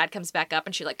 like, the dad comes back up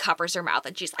and she, like, covers her mouth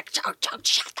and she's like, don't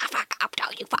shut the fuck up,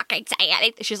 don't you fucking say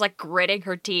anything. She's, like, gritting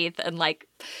her teeth and, like,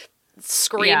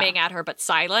 screaming at her but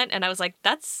silent. And I was like,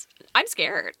 I'm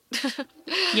scared.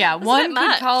 Yeah, one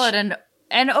could call it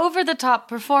an over-the-top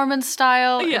performance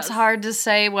style. Yes. It's hard to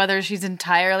say whether she's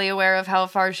entirely aware of how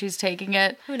far she's taking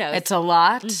it. Who knows? It's a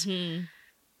lot. Mm-hmm.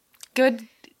 Good,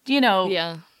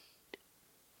 Yeah.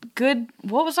 Good,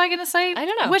 what was I going to say? I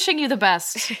don't know. Wishing you the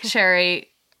best, Sherry.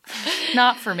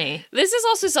 Not for me. This is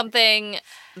also something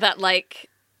that, like,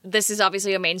 this is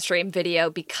obviously a mainstream video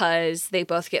because they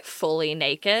both get fully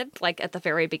naked, like, at the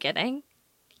very beginning.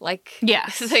 Like,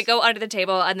 yes. they go under the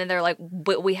table and then they're like,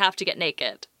 but we have to get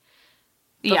naked.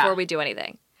 before we do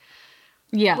anything.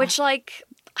 Yeah. Which, like,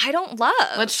 I don't love.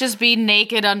 Let's just be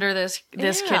naked under this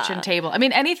kitchen table. I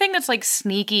mean, anything that's, like,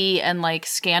 sneaky and, like,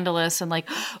 scandalous and, like,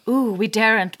 ooh, we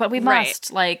daren't, but we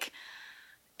must. Like,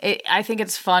 I think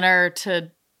it's funner to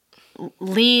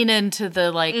lean into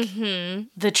the, like,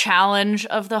 the challenge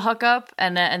of the hookup.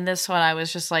 And this one, I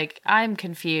was just like, I'm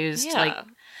confused. Yeah. Like,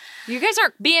 you guys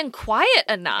aren't being quiet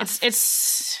enough.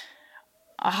 It's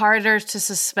harder to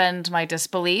suspend my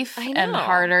disbelief. I know. And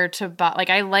harder to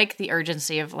like, I like the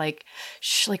urgency of like,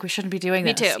 like we shouldn't be doing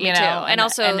this. Me too. And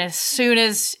also, and as soon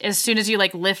as you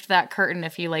like lift that curtain,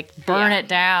 if you like burn it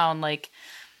down, like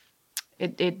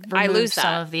it removes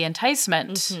some of the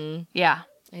enticement. Mm-hmm. Yeah,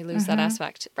 I lose that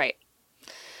aspect. Right.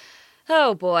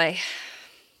 Oh boy.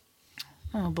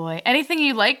 Anything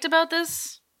you liked about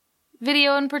this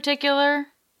video in particular?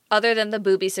 Other than the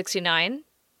booby 69?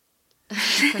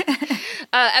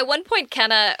 At one point,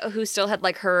 Kenna, who still had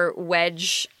like her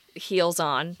wedge heels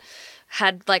on,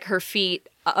 had like her feet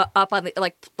up on the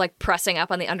like pressing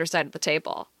up on the underside of the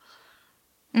table,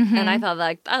 and I thought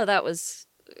like, oh, that was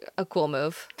a cool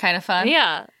move, kind of fun.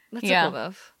 Yeah, that's a cool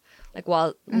move. Like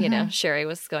while you know Sherry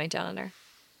was going down on her.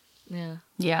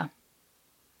 Yeah.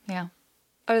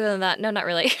 Other than that, no, not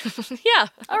really. Yeah.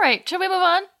 All right, shall we move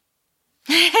on?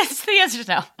 It's the answer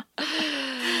no.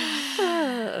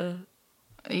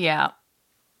 Yeah.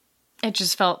 It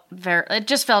just felt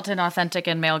inauthentic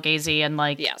and male gazy, and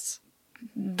like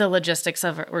the logistics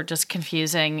of it were just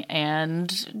confusing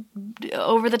and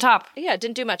over the top. Yeah, it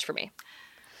didn't do much for me.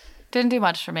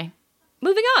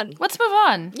 Moving on. Let's move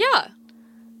on. Yeah.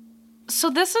 So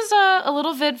this is a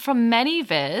little vid from Many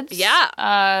Vids.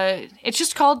 Yeah. It's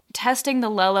just called Testing the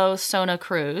LELO Sona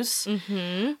Cruise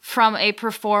from a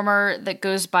performer that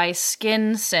goes by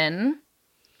Skin Sin.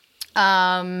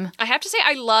 I have to say,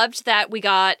 I loved that we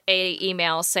got a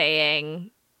email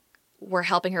saying we're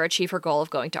helping her achieve her goal of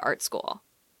going to art school.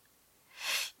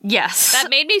 Yes. That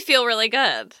made me feel really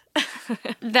good.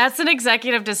 That's an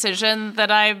executive decision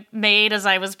that I made as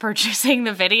I was purchasing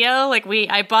the video. Like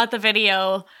I bought the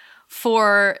video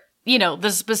for, you know,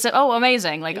 the specific,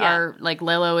 amazing. Like our, like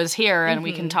LELO is here and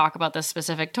we can talk about this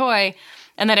specific toy.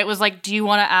 And then it was like, do you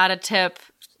want to add a tip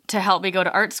to help me go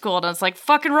to art school? And I was like,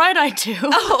 fucking right I do.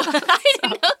 Oh, I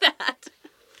didn't know that.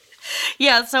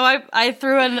 Yeah, so I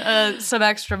threw in some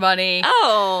extra money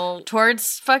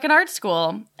towards fucking art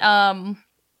school.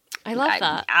 I love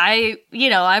that.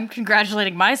 I'm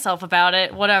congratulating myself about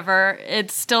it. Whatever.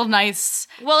 It's still nice.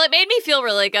 Well, it made me feel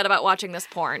really good about watching this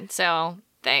porn, so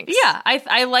thanks. Yeah,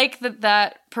 I like that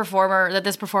this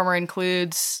performer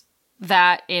includes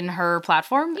that in her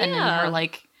platform and in her,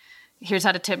 like, here's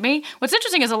how to tip me. What's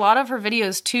interesting is a lot of her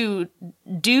videos, too,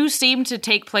 do seem to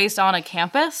take place on a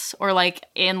campus or, like,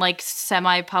 in, like,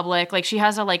 semi-public. Like, she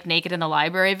has a, like, Naked in the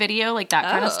Library video, like, that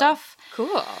kind of stuff.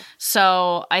 Cool.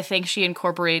 So I think she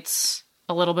incorporates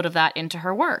a little bit of that into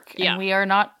her work. Yeah. And we are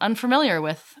not unfamiliar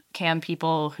with cam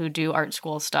people who do art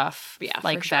school stuff. Yeah,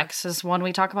 like Vex is one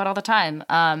we talk about all the time.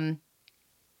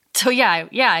 So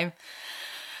I'm,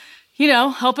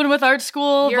 helping with art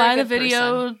school, buying the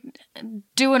video,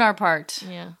 doing our part.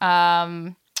 Yeah.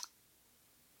 I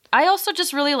also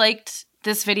just really liked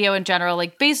this video in general.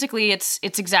 Like, basically, it's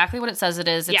exactly what it says it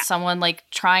is. It's someone, like,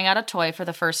 trying out a toy for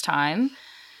the first time.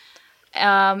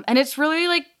 And it's really,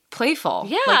 like, playful.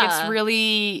 Yeah. Like,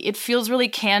 it feels really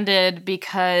candid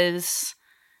because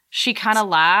she kind of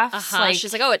laughs. Like,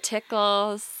 she's like, oh, it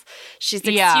tickles. She's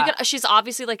she's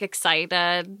obviously, like,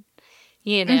 excited.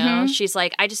 You know, she's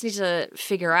like, I just need to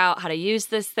figure out how to use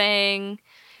this thing.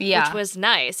 Yeah. Which was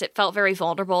nice. It felt very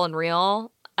vulnerable and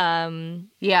real.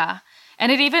 Yeah.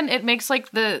 And it makes, like,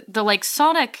 the like,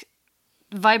 sonic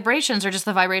vibrations, or just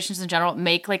the vibrations in general,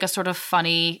 make, like, a sort of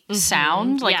funny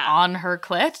sound, like, on her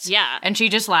clit. Yeah. And she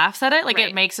just laughs at it. Like,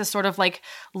 it makes a sort of, like,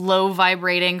 low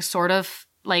vibrating sort of,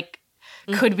 like,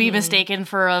 could be mistaken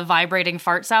for a vibrating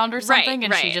fart sound or something,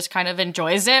 and she just kind of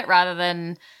enjoys it rather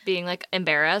than being, like,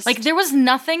 embarrassed. Like, there was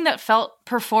nothing that felt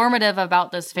performative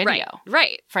about this video.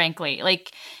 Right. Frankly.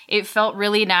 Like, it felt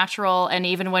really natural, and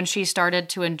even when she started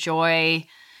to enjoy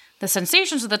the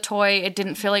sensations of the toy, it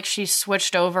didn't feel like she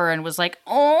switched over and was like,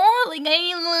 oh,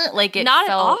 like it not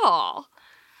felt, at all.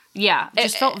 Yeah, it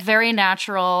just felt very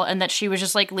natural, and that she was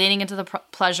just, like, leaning into the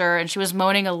pleasure, and she was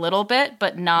moaning a little bit,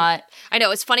 but not... I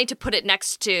know, it's funny to put it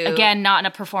next to... Again, not in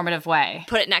a performative way.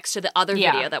 Put it next to the other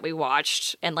video that we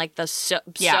watched, and, like, the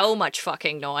so much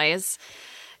fucking noise.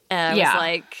 And it was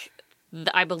like,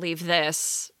 I believe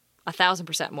this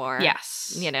 1,000% more.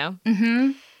 Yes. You know?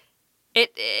 Mm-hmm.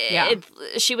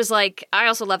 She was like, I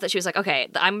also love that she was like, okay,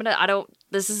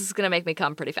 this is going to make me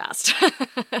come pretty fast.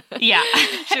 Yeah.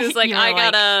 She was like, You were I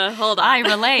gotta, hold on. I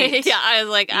relate. Yeah, I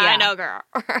was like, I Yeah. know, girl.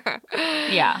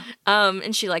 Yeah.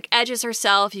 And she like edges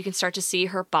herself. You can start to see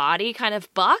her body kind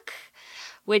of buck,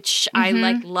 which I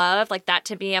like love. Like that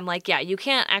to me, I'm like, yeah, you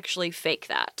can't actually fake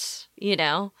that, you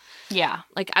know? Yeah.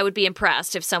 Like I would be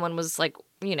impressed if someone was like,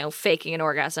 you know, faking an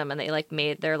orgasm and they like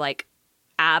made their like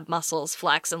ab muscles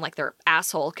flex and like their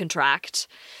asshole contract.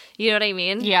 You know what I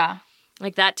mean? Yeah.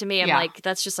 Like that to me, I'm Yeah. like,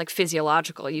 that's just like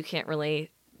physiological. You can't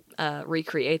really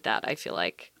recreate that, I feel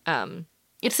like.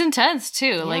 It's intense too.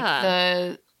 Yeah. Like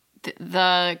the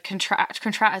the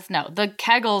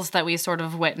kegels that we sort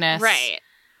of witness Right.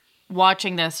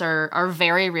 watching this are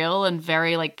very real and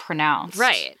very like pronounced.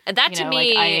 Right. And that You to know,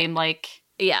 me, like I am like,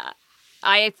 yeah,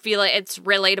 I feel like it's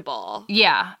relatable.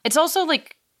 yeah. It's also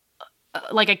like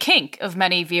a kink of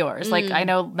many viewers. Like I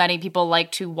know many people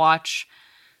like to watch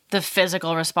the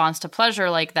physical response to pleasure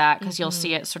like that because you'll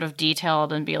see it sort of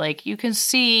detailed and be like, you can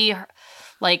see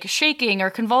like shaking or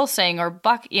convulsing or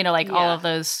buck, you know, like all of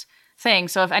those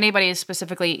things. So if anybody is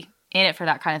specifically in it for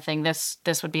that kind of thing, this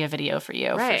would be a video for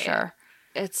you for sure.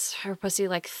 It's her pussy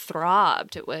like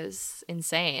throbbed. It was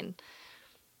insane.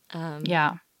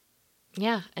 Yeah.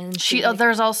 Yeah, and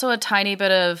There's also a tiny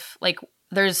bit of like,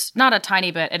 there's not a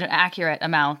tiny bit, an accurate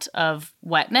amount of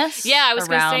wetness. Yeah, I was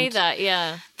going to say around that.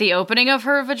 Yeah. the opening of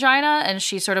her vagina, and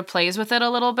she sort of plays with it a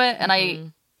little bit. And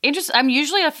I'm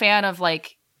usually a fan of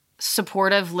like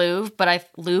supportive lube, but I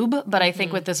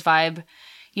think with this vibe,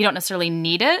 you don't necessarily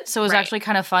need it. So it was actually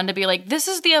kind of fun to be like, this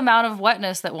is the amount of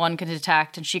wetness that one can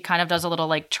detect. And she kind of does a little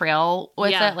like trail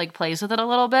with it, like plays with it a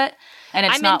little bit. And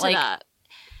it's I'm not into like, that.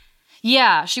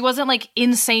 yeah, she wasn't like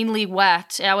insanely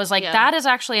wet. I was like, that is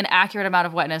actually an accurate amount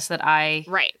of wetness that I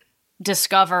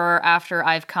discover after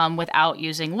I've come without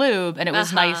using lube. And it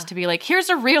was nice to be like, here's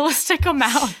a realistic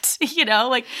amount, you know,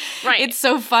 like it's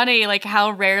so funny, like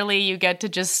how rarely you get to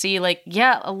just see like,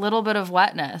 a little bit of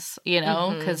wetness, you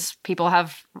know, because people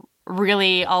have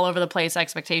really all over the place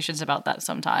expectations about that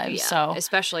sometimes. Yeah, so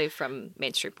especially from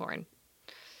mainstream porn.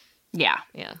 Yeah.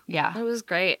 It was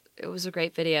great. It was a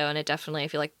great video. And it definitely, I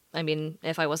feel like, I mean,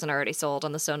 if I wasn't already sold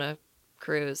on the Sona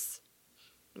cruise,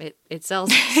 it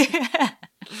sells.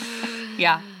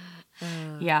 Yeah.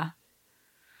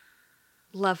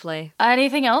 Lovely.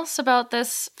 Anything else about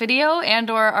this video, and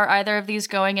or are either of these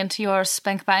going into your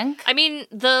spank bank? I mean,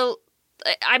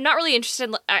 I'm not really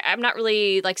interested. I'm not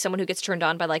really like someone who gets turned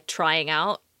on by like trying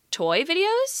out toy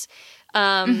videos.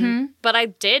 But I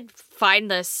did find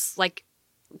this like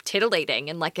titillating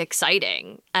and like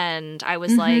exciting, and I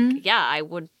was like,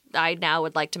 I now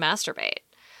would like to masturbate.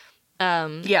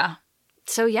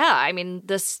 So yeah, I mean,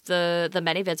 the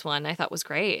ManyVids one I thought was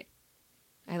great.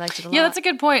 I liked it a lot. Yeah, that's a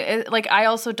good point. Like, I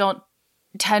also don't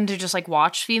tend to just like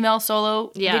watch female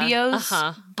solo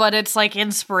videos, but it's like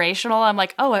inspirational. I'm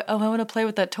like, I want to play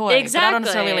with that toy. Exactly. But I don't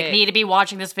necessarily like need to be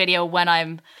watching this video when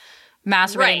I'm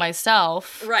masturbating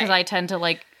myself, because I tend to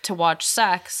like to watch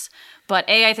sex. But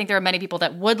I think there are many people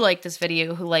that would like this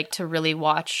video who like to really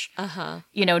watch,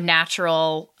 you know,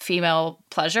 natural female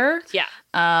pleasure. Yeah.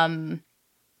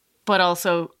 But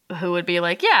also who would be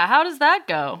like, how does that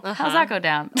go? How's that go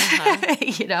down?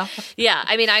 You know? Yeah.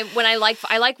 I mean, I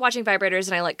like watching vibrators,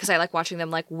 and because I like watching them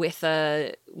like with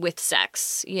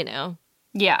sex, you know?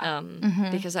 Yeah.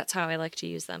 Because that's how I like to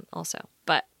use them also.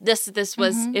 But this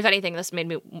was, if anything, this made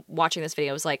me, watching this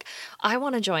video was like, I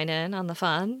want to join in on the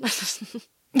fun.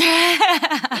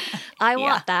 I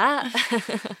want that.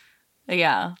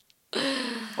 Yeah.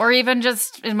 Or even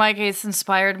just, in my case,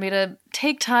 inspired me to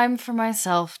take time for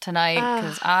myself tonight,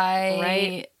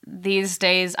 because these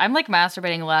days, I'm like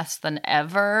masturbating less than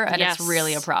ever, and it's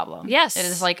really a problem. Yes. It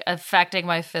is like affecting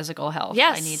my physical health.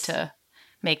 Yes. I need to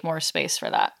make more space for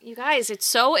that. You guys, it's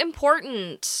so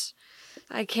important.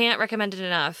 I can't recommend it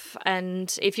enough.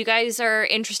 And if you guys are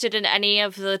interested in any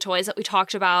of the toys that we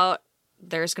talked about,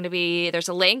 there's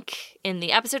a link in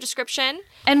the episode description.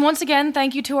 And once again,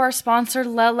 thank you to our sponsor,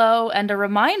 LELO, and a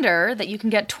reminder that you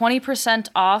can get 20%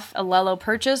 off a LELO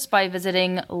purchase by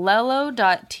visiting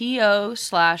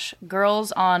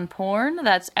lelo.to/girlsonporn.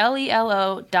 That's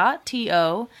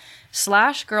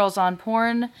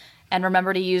lelo.to/girlsonporn. And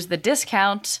remember to use the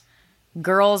discount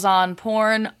Girls on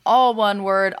Porn, all one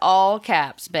word, all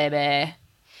caps, baby.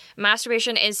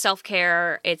 Masturbation is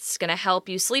self-care. It's going to help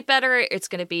you sleep better. It's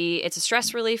a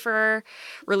stress reliever.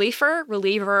 It's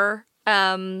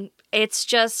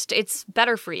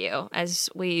better for you, as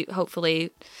we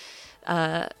hopefully,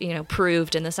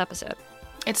 proved in this episode.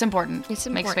 It's important. It's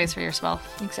Make important. space for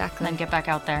yourself. Exactly. And then get back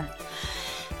out there.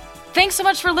 Thanks so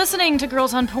much for listening to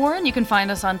Girls on Porn. You can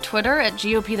find us on Twitter at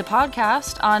GOP the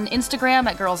Podcast, on Instagram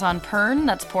at Girls on Pern,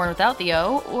 that's porn without the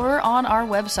O, or on our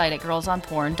website at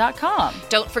girlsonporn.com.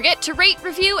 Don't forget to rate,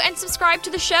 review, and subscribe to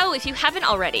the show if you haven't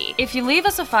already. If you leave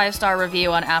us a 5-star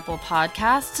review on Apple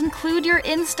Podcasts, include your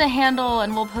Insta handle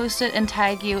and we'll post it and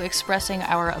tag you, expressing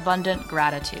our abundant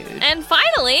gratitude. And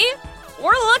finally,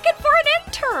 we're looking for an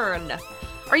intern.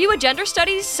 Are you a gender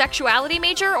studies, sexuality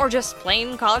major, or just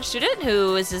plain college student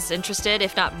who is as interested,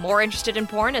 if not more interested in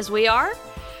porn as we are?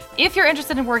 If you're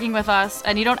interested in working with us,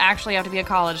 and you don't actually have to be a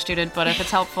college student, but if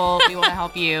it's helpful, we want to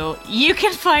help you, you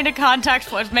can find a contact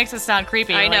form. It makes us sound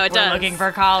creepy. I know, like it does. We're looking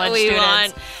for college students. We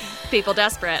want people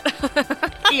desperate.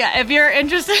 Yeah, if you're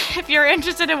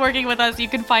interested in working with us, you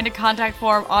can find a contact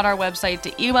form on our website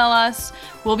to email us.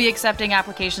 We'll be accepting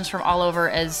applications from all over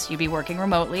as you be working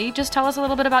remotely. Just tell us a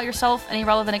little bit about yourself, any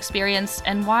relevant experience,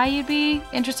 and why you'd be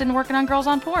interested in working on Girls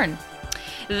on Porn.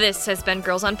 This has been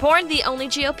Girls on Porn, the only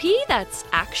GOP that's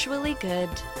actually good.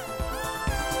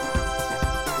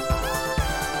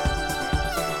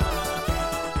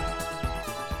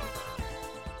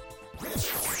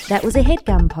 That was a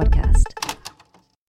HeadGum podcast.